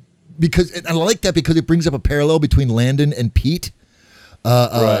points, because and I like that because it brings up a parallel between Landon and Pete.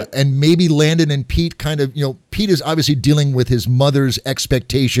 Right. And maybe Landon and Pete Pete is obviously dealing with his mother's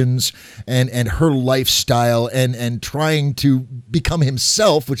expectations and her lifestyle and trying to become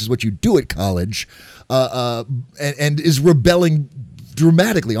himself, which is what you do at college, and is rebelling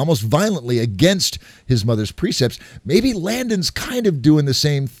dramatically, almost violently against his mother's precepts. Maybe Landon's kind of doing the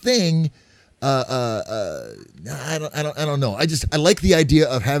same thing. I don't know. I like the idea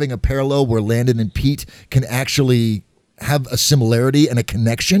of having a parallel where Landon and Pete can actually have a similarity and a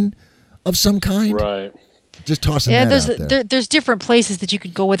connection of some kind. Right. Just tossing that out there. There's different places that you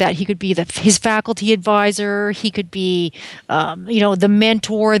could go with that. He could be his faculty advisor. He could be, the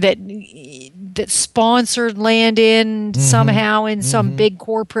mentor that sponsored Landon somehow in some big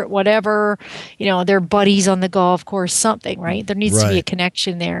corporate whatever. They're buddies on the golf course, something, right? There needs to be a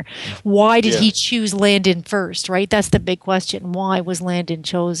connection there. Why did he choose Landon first, right? That's the big question. Why was Landon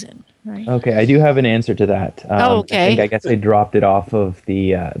chosen? Right. Okay, I do have an answer to that. Okay. I guess I dropped it off of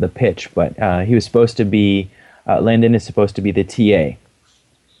the pitch, but he was supposed to be, Landon is supposed to be the TA.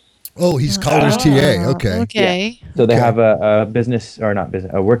 Oh, he's Calder's TA. Okay. Okay. Yeah. So they have a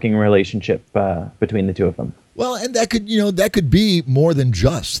a working relationship between the two of them. Well, and that could be more than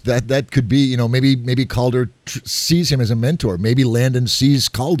just that. That could be, maybe Calder sees him as a mentor. Maybe Landon sees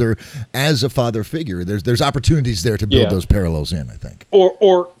Calder as a father figure. There's opportunities there to build those parallels in, I think.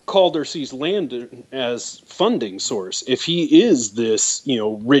 Or Calder sees Landon as funding source. If he is this,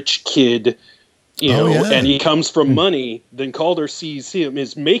 rich kid, and he comes from money, then Calder sees him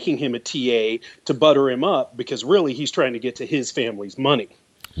as making him a TA to butter him up because really he's trying to get to his family's money.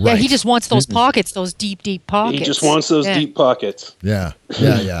 Right. Yeah, he just wants those pockets, those deep, deep pockets. He just wants those deep pockets. Yeah.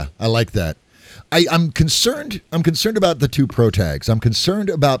 I like that. I'm concerned about the two protags. I'm concerned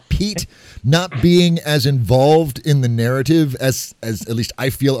about Pete not being as involved in the narrative as at least I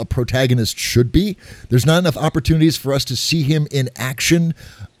feel a protagonist should be. There's not enough opportunities for us to see him in action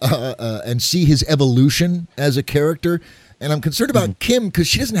and see his evolution as a character. And I'm concerned about Kim because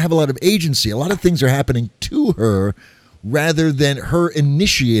she doesn't have a lot of agency. A lot of things are happening to her rather than her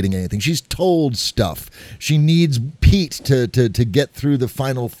initiating anything. She's told stuff. She needs Pete to get through the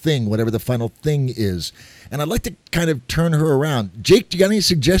final thing, whatever the final thing is. And I'd like to kind of turn her around. Jake, do you got any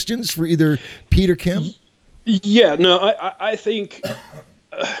suggestions for either Pete or Kim? Yeah, no, I think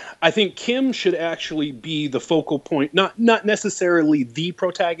Kim should actually be the focal point, not necessarily the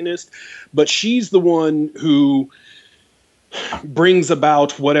protagonist, but she's the one who brings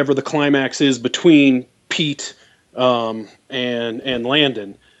about whatever the climax is between Pete and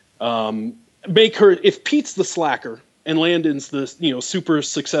Landon. Make her, if Pete's the slacker and Landon's the super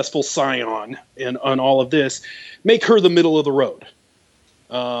successful scion and on all of this, make her the middle of the road.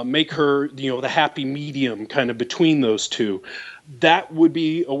 Make her the happy medium kind of between those two. That would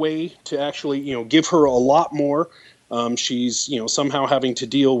be a way to actually give her a lot more. She's somehow having to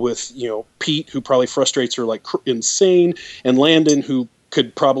deal with Pete, who probably frustrates her like insane, and Landon, who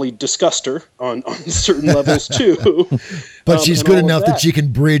could probably disgust her on certain levels too. But she's good enough that she can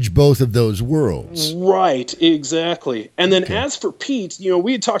bridge both of those worlds. Right, exactly. And then as for Pete,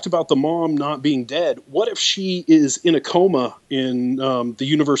 we had talked about the mom not being dead. What if she is in a coma in the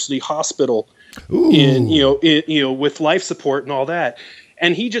university hospital with life support and all that,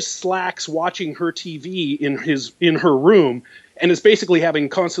 and he just slacks watching her TV in her room and is basically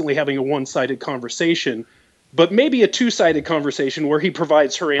constantly having a one-sided conversation, but maybe a two-sided conversation where he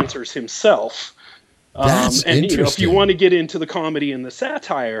provides her answers himself. That's interesting. If you want to get into the comedy and the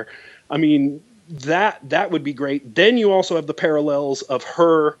satire, I mean, that would be great. Then you also have the parallels of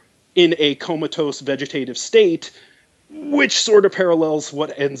her in a comatose vegetative state, which sort of parallels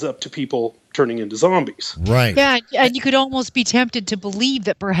what ends up to people turning into zombies. Right. Yeah, and you could almost be tempted to believe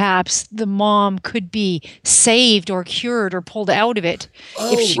that perhaps the mom could be saved or cured or pulled out of it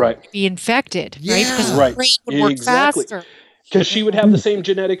if she would be infected, right? Because her brain would work faster. Because she would have the same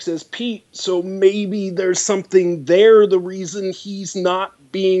genetics as Pete, so maybe there's something there. The reason he's not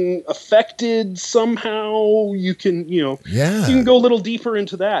being affected somehow, you can go a little deeper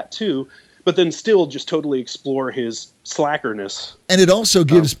into that too. But then still just totally explore his slackerness. And it also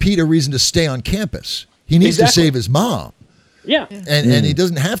gives Pete a reason to stay on campus. He needs to save his mom. Yeah. And he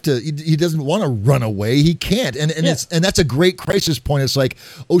doesn't have to. He doesn't want to run away. He can't. And that's a great crisis point. It's like,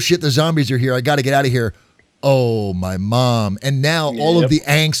 oh shit, the zombies are here. I got to get out of here. Oh, my mom. And now all of the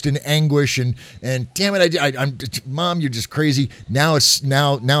angst and anguish and damn it, I'm Mom, you're just crazy. Now it's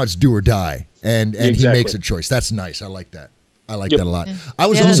do or die. And he makes a choice. That's nice. I like that. I like that a lot. I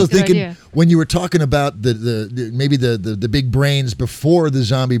was also thinking when you were talking about the big brains before the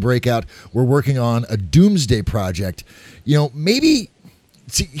zombie breakout were working on a doomsday project. Maybe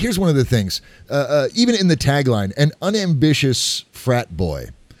see, here's one of the things. Even in the tagline, an unambitious frat boy.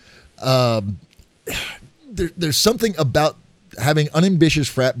 There's something about having unambitious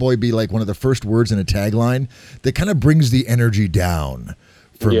frat boy be like one of the first words in a tagline that kind of brings the energy down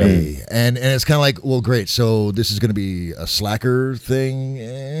for me. And it's kind of like, well, great. So this is going to be a slacker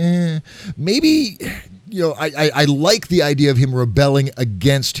thing. Maybe, I like the idea of him rebelling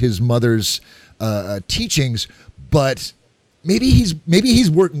against his mother's teachings, but maybe he's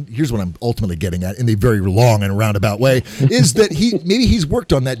working. Here's what I'm ultimately getting at in the very long and roundabout way is that he's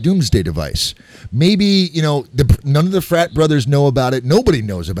worked on that doomsday device. Maybe, none of the frat brothers know about it. Nobody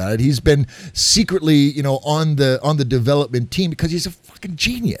knows about it. He's been secretly, on the development team because he's a fucking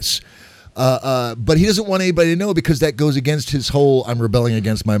genius. But he doesn't want anybody to know because that goes against his whole I'm rebelling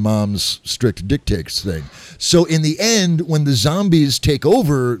against my mom's strict dictates thing. So in the end, when the zombies take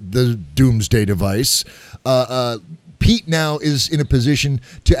over the doomsday device, Pete now is in a position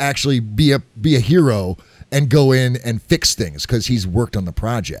to actually be a hero and go in and fix things because he's worked on the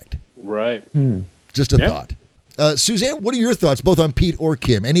project. Right. Just a thought. Suzanne, what are your thoughts both on Pete or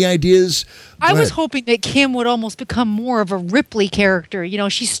Kim? Any ideas? I was hoping that Kim would almost become more of a Ripley character.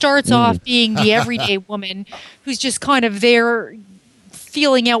 She starts off being the everyday woman who's just kind of there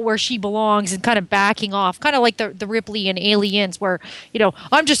feeling out where she belongs and kind of backing off, kind of like the Ripley in Aliens where,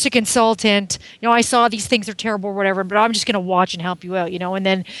 I'm just a consultant, I saw these things are terrible or whatever, but I'm just going to watch and help you out, and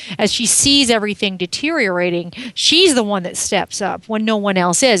then as she sees everything deteriorating, she's the one that steps up when no one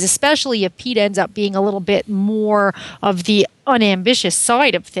else is, especially if Pete ends up being a little bit more of the unambitious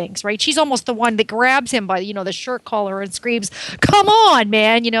side of things, right? She's almost the one that grabs him by, the shirt collar and screams, come on,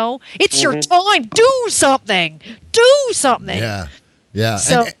 man, it's your time, do something. Yeah,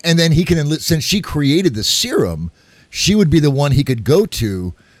 so, and then he can enlist, since she created the serum, she would be the one he could go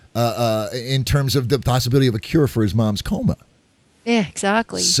to in terms of the possibility of a cure for his mom's coma. Yeah,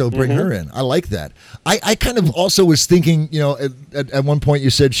 exactly. So bring her in. I like that. I kind of also was thinking, at one point you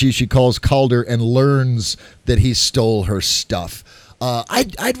said she calls Calder and learns that he stole her stuff.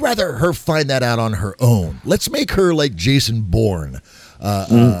 I'd rather her find that out on her own. Let's make her like Jason Bourne,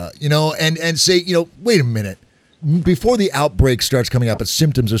 and say, wait a minute. Before the outbreak starts coming up and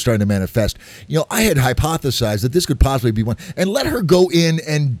symptoms are starting to manifest, I had hypothesized that this could possibly be one. And let her go in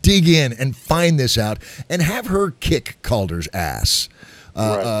and dig in and find this out and have her kick Calder's ass.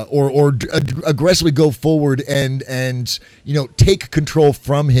 Or aggressively go forward and take control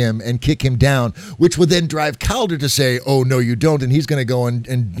from him and kick him down, which would then drive Calder to say, oh, no, you don't. And he's going to go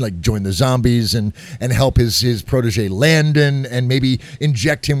and like join the zombies and help his protege Landon and maybe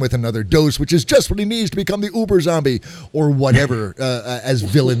inject him with another dose, which is just what he needs to become the uber zombie or whatever, as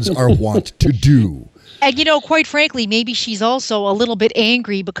villains are wont to do. And, quite frankly, maybe she's also a little bit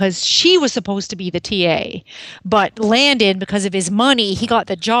angry because she was supposed to be the TA. But Landon, because of his money, he got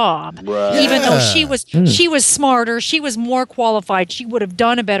the job. Right. Even though she was smarter, she was more qualified, she would have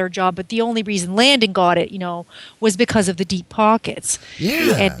done a better job. But the only reason Landon got it, was because of the deep pockets.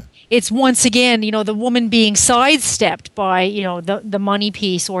 Yeah. And it's once again, the woman being sidestepped by, the money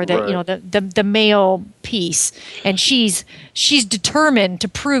piece or the male piece, and she's determined to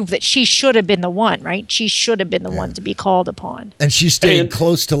prove that she should have been the one, right? She should have been the one to be called upon. And she's staying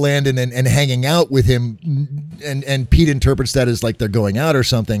close to Landon and hanging out with him, and Pete interprets that as like they're going out or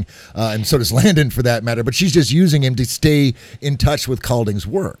something, and so does Landon for that matter. But she's just using him to stay in touch with Calding's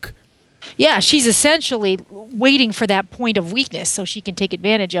work. Yeah, she's essentially waiting for that point of weakness so she can take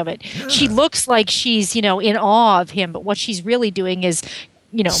advantage of it. Yeah. She looks like she's, in awe of him, but what she's really doing is,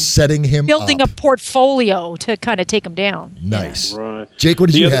 setting him building up. A portfolio to kind of take him down. Nice. Yeah. Right. Jake, what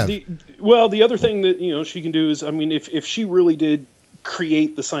did you have? The other thing that, she can do is, if she really did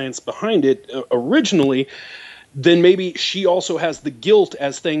create the science behind it originally, then maybe she also has the guilt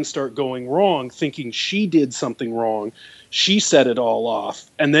as things start going wrong, thinking she did something wrong. She set it all off,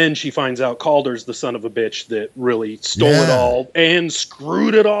 and then she finds out Calder's the son of a bitch that really stole it all and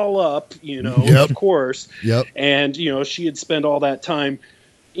screwed it all up, of course. Yep. And, she had spent all that time,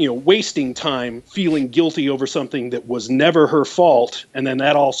 wasting time feeling guilty over something that was never her fault. And then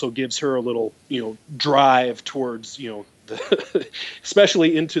that also gives her a little, drive towards,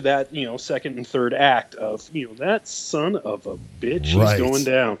 especially into that, second and third act of, that son of a bitch Right. is going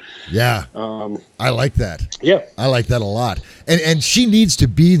down. Yeah. I like that. Yeah. I like that a lot. And she needs to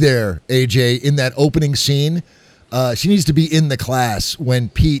be there, AJ, in that opening scene. She needs to be in the class when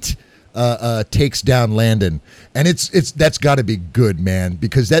Pete takes down Landon, and it's that's got to be good, man,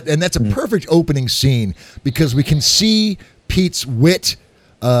 because that's a perfect opening scene because we can see Pete's wit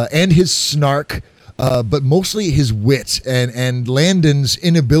and his snark, but mostly his wit and Landon's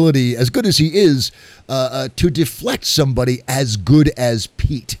inability, as good as he is, to deflect somebody as good as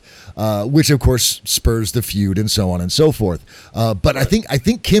Pete. Which of course spurs the feud and so on and so forth. But I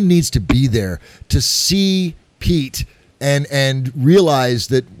think Kim needs to be there to see Pete and realize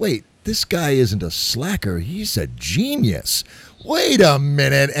that, wait, this guy isn't a slacker. He's a genius. Wait a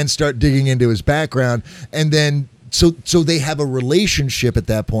minute, and start digging into his background. And then so they have a relationship at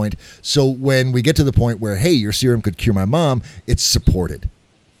that point. So when we get to the point where, hey, your serum could cure my mom, it's supported.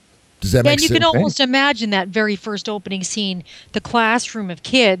 Does that make And you sense? can almost imagine that very first opening scene, the classroom of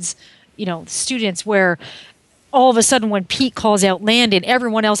kids, students, where all of a sudden when Pete calls out Landon,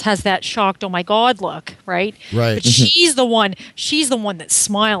 everyone else has that shocked, oh my God look, right? Right. But she's the one that's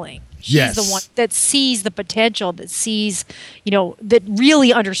smiling. She's Yes. the one that sees the potential, that sees, that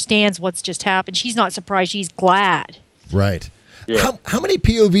really understands what's just happened. She's not surprised. She's glad. Right. Yeah. How many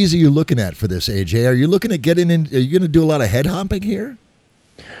POVs are you looking at for this, AJ? Are you looking at getting in? Are you going to do a lot of head hopping here?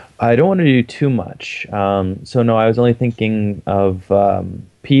 I don't want to do too much. So no, I was only thinking of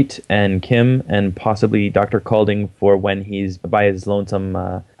Pete and Kim and possibly Dr. Calding for when he's by his lonesome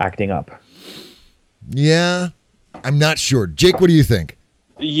acting up. Yeah, I'm not sure. Jake, what do you think?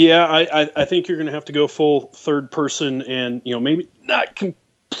 Yeah, I think you're going to have to go full third person and, maybe not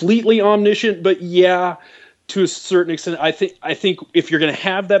completely omniscient, but yeah, to a certain extent. I think if you're going to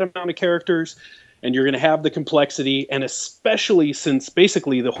have that amount of characters and you're going to have the complexity, and especially since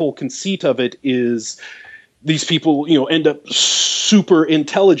basically the whole conceit of it is these people, end up super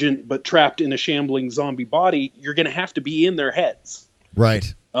intelligent but trapped in a shambling zombie body, you're going to have to be in their heads.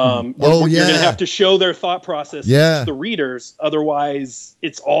 Right. You're going to yeah. have to show their thought process Yeah. to the readers. Otherwise,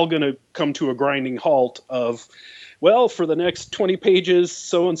 it's all going to come to a grinding halt of, well, for the next 20 pages,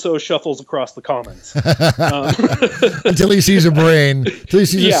 so-and-so shuffles across the commons. Until he sees a brain. Until he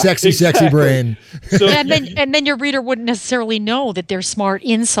sees a sexy exactly. brain. So, And then your reader wouldn't necessarily know that they're smart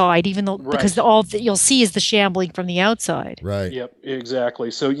inside, even though because all that you'll see is the shambling from the outside. Right. Yep, exactly.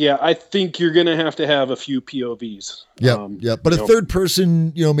 So, yeah, I think you're going to have a few POVs. Yep. But a third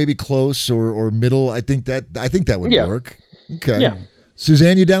person, maybe close or middle, I think that would work. Okay. Yeah.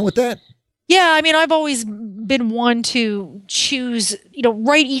 Suzanne, you down with that? Yeah, I mean, I've always been one to choose,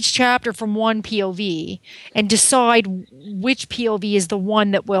 write each chapter from one POV and decide which POV is the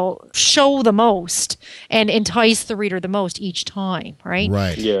one that will show the most and entice the reader the most each time, right?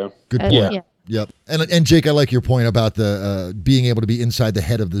 Right. Yeah. Good point. Yeah. Yep. And Jake, I like your point about the being able to be inside the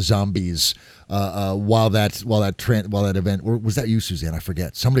head of the zombies while that event, or was that you, Suzanne? I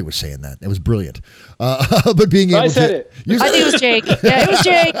forget. Somebody was saying that. It was brilliant. But being able I said to, it. You I think it was Jake. Yeah, it was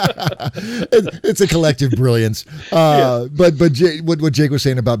Jake. it's a collective brilliance. But Jake, what Jake was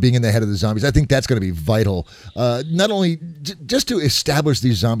saying about being in the head of the zombies, I think that's going to be vital. Not only just to establish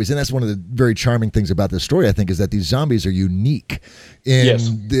these zombies, and that's one of the very charming things about this story, I think, is that these zombies are unique in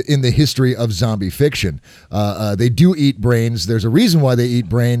the history of zombie fiction. They do eat brains. There's a reason why they eat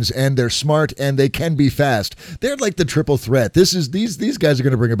brains, and they're smart and they can be fast. They're like the triple threat. These guys are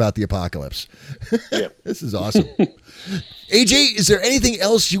going to bring about the apocalypse. This is awesome. AJ, is there anything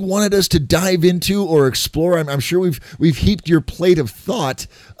else you wanted us to dive into or explore? I'm sure we've heaped your plate of thought.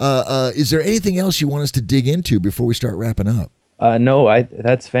 Is there anything else you want us to dig into before we start wrapping up? No,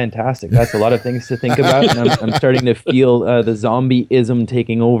 that's fantastic. That's a lot of things to think about, and I'm starting to feel the zombie-ism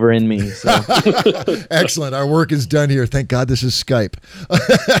taking over in me. So. Excellent. Our work is done here. Thank God this is Skype,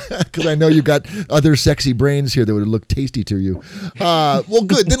 because I know you've got other sexy brains here that would look tasty to you. Well,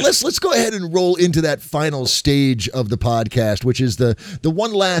 good. Then let's go ahead and roll into that final stage of the podcast, which is the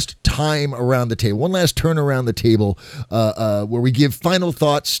one last time around the table, one last turn around the table, where we give final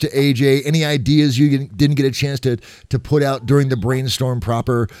thoughts to AJ. Any ideas you didn't get a chance to put out during the brainstorm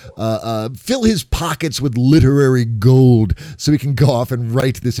proper, fill his pockets with literary gold so he can go off and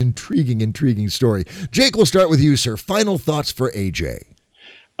write this intriguing story. Jake, we'll start with you, sir. Final thoughts for AJ.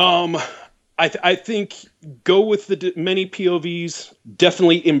 I think go with the many POVs,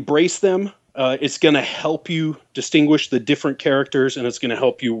 definitely embrace them. It's going to help you distinguish the different characters, and it's going to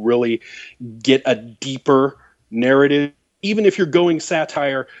help you really get a deeper narrative. Even if you're going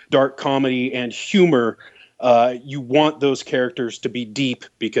satire, dark comedy, and humor, you want those characters to be deep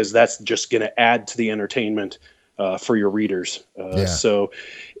because that's just going to add to the entertainment. for your readers. Yeah. So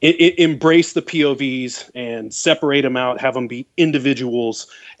embrace the POVs and separate them out, have them be individuals,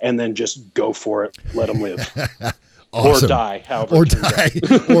 and then just go for it. Let them live. Awesome. Or die, however. Or it turns die.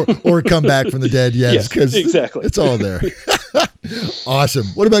 out. or come back from the dead. Yes, because exactly. it's all there. Awesome.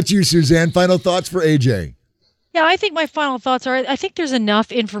 What about you, Suzanne? Final thoughts for AJ? Yeah, I think my final thoughts are I think there's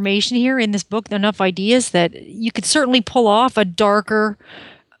enough information here in this book, enough ideas that you could certainly pull off a darker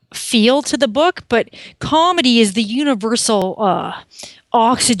feel to the book, but comedy is the universal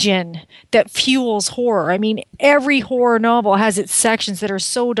oxygen that fuels horror. I mean, every horror novel has its sections that are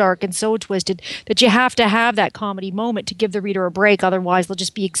so dark and so twisted that you have to have that comedy moment to give the reader a break. Otherwise, they'll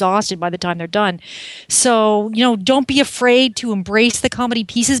just be exhausted by the time they're done. So, don't be afraid to embrace the comedy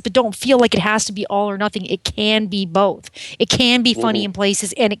pieces, but don't feel like it has to be all or nothing. It can be both. It can be funny in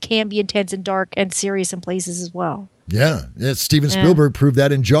places, and it can be intense and dark and serious in places as well. Yeah, Steven Spielberg proved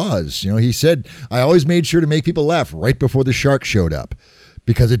that in Jaws. He said, I always made sure to make people laugh right before the shark showed up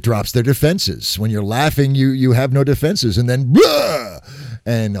because it drops their defenses. When you're laughing, you have no defenses, and then,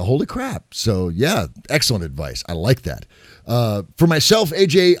 and holy crap. So, yeah, excellent advice. I like that. For myself,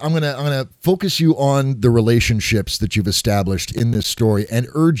 AJ, I'm gonna focus you on the relationships that you've established in this story and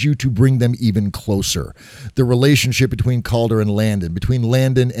urge you to bring them even closer. The relationship between Calder and Landon, between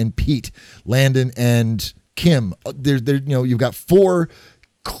Landon and Pete, Landon and Kim. You've got 4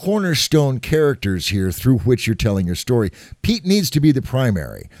 cornerstone characters here through which you're telling your story. Pete needs to be the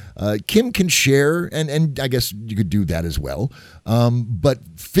primary. Kim can share, and I guess you could do that as well. But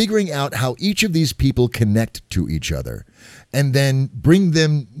figuring out how each of these people connect to each other and then bring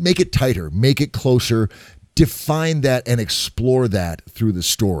them, make it tighter, make it closer, define that and explore that through the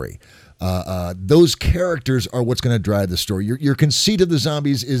story. Those characters are what's going to drive the story. Your conceit of the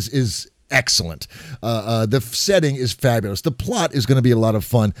zombies is excellent. The setting is fabulous. The plot is going to be a lot of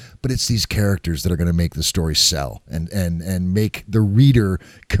fun, but it's these characters that are going to make the story sell and make the reader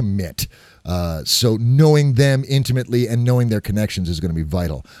commit. So knowing them intimately and knowing their connections is going to be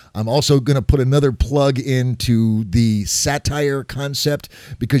vital. I'm also going to put another plug into the satire concept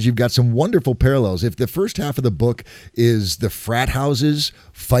because you've got some wonderful parallels. If the first half of the book is the frat houses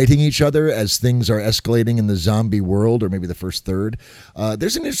fighting each other as things are escalating in the zombie world, or maybe the first third,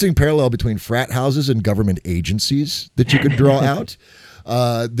 there's an interesting parallel between frat houses and government agencies that you could draw out.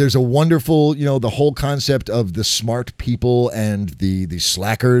 There's a wonderful, the whole concept of the smart people and the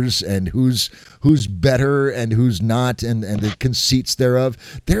slackers and who's better and who's not and the conceits thereof.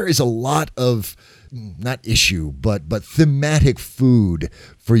 There is a lot of not issue, but thematic food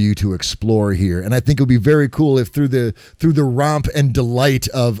for you to explore here. And I think it would be very cool if through the romp and delight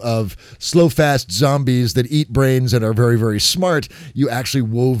of slow, fast zombies that eat brains and are very, very smart, you actually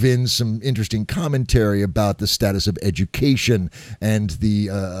wove in some interesting commentary about the status of education and the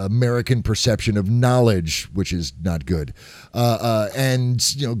American perception of knowledge, which is not good. And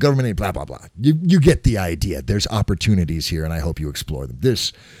government, blah, blah, blah. You get the idea. There's opportunities here, and I hope you explore them.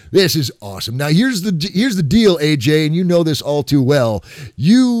 This is awesome. Now, here's the deal, AJ, and you know this all too well.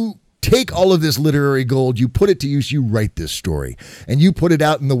 You take all of this literary gold, you put it to use, you write this story, and you put it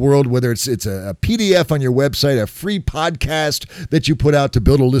out in the world, whether it's a PDF on your website, a free podcast that you put out to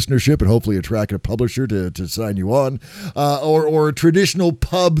build a listenership and hopefully attract a publisher to sign you on, or a traditional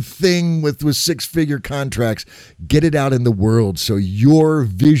pub thing with 6-figure contracts. Get it out in the world so your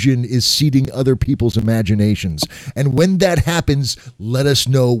vision is seeding other people's imaginations. And when that happens, let us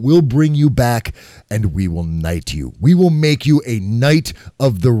know. We'll bring you back and we will knight you. We will make you a Knight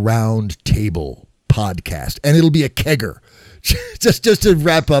of the Round Table podcast, and it'll be a kegger just to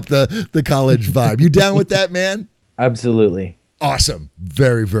wrap up the college vibe. You down with that, man? Absolutely. Awesome.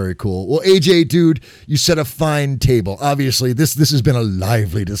 Very, very cool. Well, AJ, dude, you set a fine table. Obviously, this has been a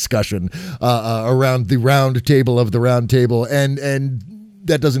lively discussion around the round table of the round table, and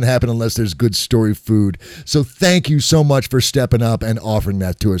that doesn't happen unless there's good story food. So thank you so much for stepping up and offering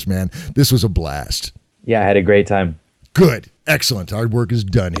that to us, man. This was a blast. Yeah, I had a great time. Good. Excellent. Our work is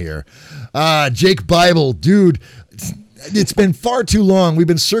done here. Jake Bible, dude, it's been far too long. We've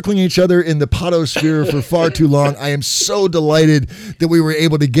been circling each other in the potosphere for far too long. I am so delighted that we were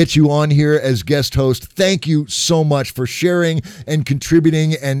able to get you on here as guest host. Thank you so much for sharing and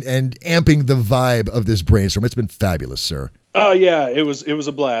contributing and amping the vibe of this brainstorm. It's been fabulous, sir. Oh yeah, it was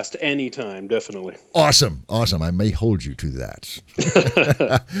a blast. Anytime, definitely. Awesome. I may hold you to that.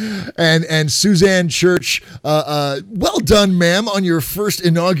 and Suzanne Church, well done, ma'am, on your first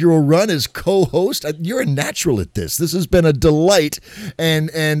inaugural run as co-host. You're a natural at this. This has been a delight, and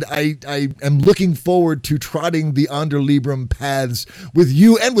I am looking forward to trotting the Ander Librum paths with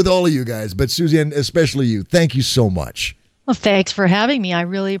you and with all of you guys. But Suzanne, especially you, thank you so much. Well, thanks for having me. I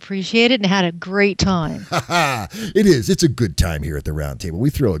really appreciate it and had a great time. It is. It's a good time here at the Round Table.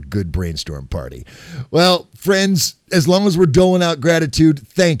 We throw a good brainstorm party. Well, friends, as long as we're doling out gratitude,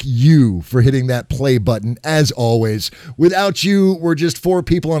 thank you for hitting that play button, as always. Without you, we're just four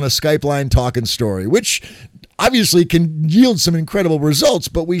people on a Skype line talking story, which obviously can yield some incredible results,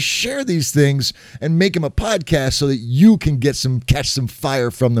 but we share these things and make them a podcast so that you can catch some fire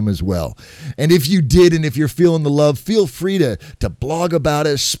from them as well. And if you did, and if you're feeling the love, feel free to blog about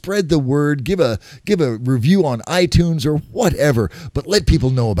us, spread the word, give a review on iTunes or whatever, but let people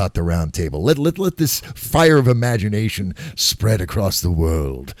know about the Round Table. Let this fire of imagination spread across the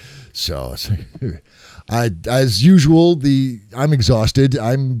world. So as usual, I'm exhausted.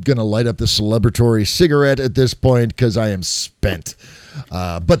 I'm going to light up the celebratory cigarette at this point because I am spent.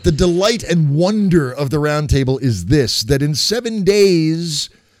 But the delight and wonder of the Round Table is this, that in 7 days,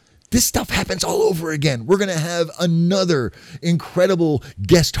 this stuff happens all over again. We're going to have another incredible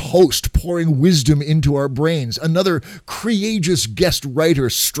guest host pouring wisdom into our brains, another courageous guest writer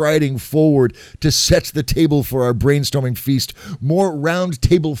striding forward to set the table for our brainstorming feast, more Round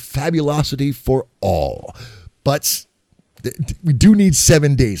Table fabulosity for all. But we do need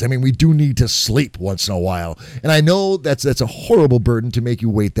 7 days. I mean, we do need to sleep once in a while. And I know that's a horrible burden to make you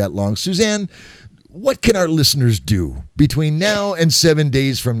wait that long. Suzanne, what can our listeners do between now and 7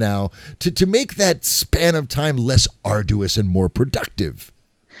 days from now to make that span of time less arduous and more productive?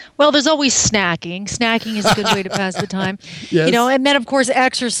 Well, there's always snacking. Snacking is a good way to pass the time. Yes. And then, of course,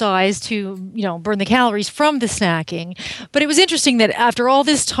 exercise to, burn the calories from the snacking. But it was interesting that after all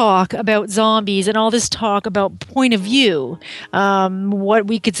this talk about zombies and all this talk about point of view, what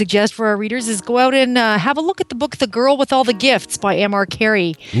we could suggest for our readers is go out and have a look at the book The Girl with All the Gifts by M.R.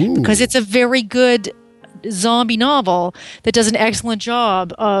 Carey, because it's a very good zombie novel that does an excellent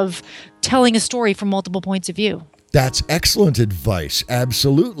job of telling a story from multiple points of view. That's excellent advice.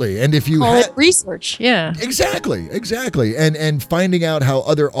 Absolutely. And if you call it research, yeah. Exactly. And finding out how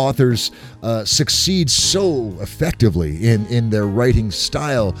other authors succeed so effectively in their writing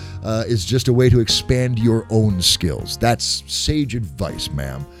style is just a way to expand your own skills. That's sage advice,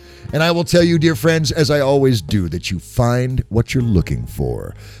 ma'am. And I will tell you, dear friends, as I always do, that you find what you're looking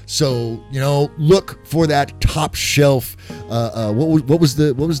for. So, look for that top shelf. What was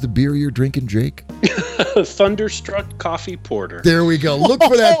the beer you're drinking, Jake? Thunderstruck Coffee Porter. There we go. Look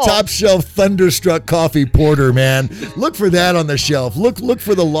for that top shelf Thunderstruck Coffee Porter, man. Look for that on the shelf. Look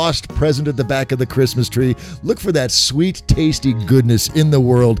for the lost present at the back of the Christmas tree. Look for that sweet, tasty goodness in the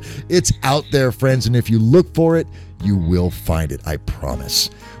world. It's out there, friends, and if you look for it, you will find it, I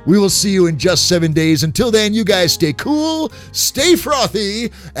promise. We will see you in just 7 days. Until then, you guys stay cool, stay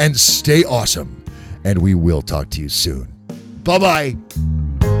frothy, and stay awesome. And we will talk to you soon. Bye-bye.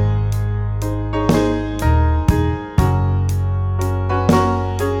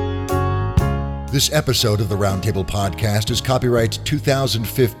 This episode of the Round Table Podcast is copyright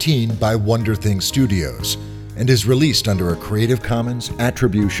 2015 by Wonder Thing Studios and is released under a Creative Commons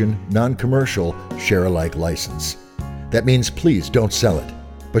Attribution, Non-Commercial, Share-alike license. That means please don't sell it,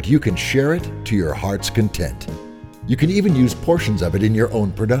 but you can share it to your heart's content. You can even use portions of it in your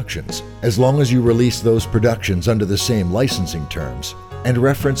own productions, as long as you release those productions under the same licensing terms and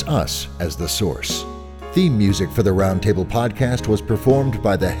reference us as the source. Theme music for the Round Table Podcast was performed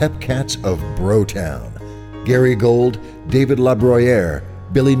by the Hepcats of Brotown: Gary Gold, David LaBroyere,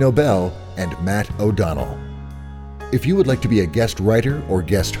 Billy Nobel, and Matt O'Donnell. If you would like to be a guest writer or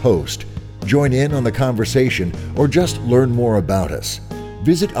guest host, join in on the conversation, or just learn more about us,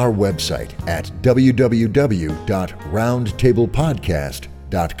 visit our website at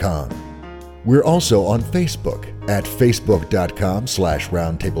www.roundtablepodcast.com. We're also on Facebook at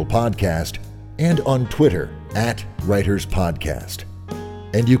facebook.com/roundtablepodcast and on Twitter at Writers Podcast.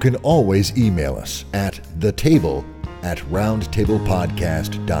 And you can always email us at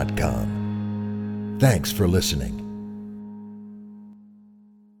thetable@roundtablepodcast.com. Thanks for listening.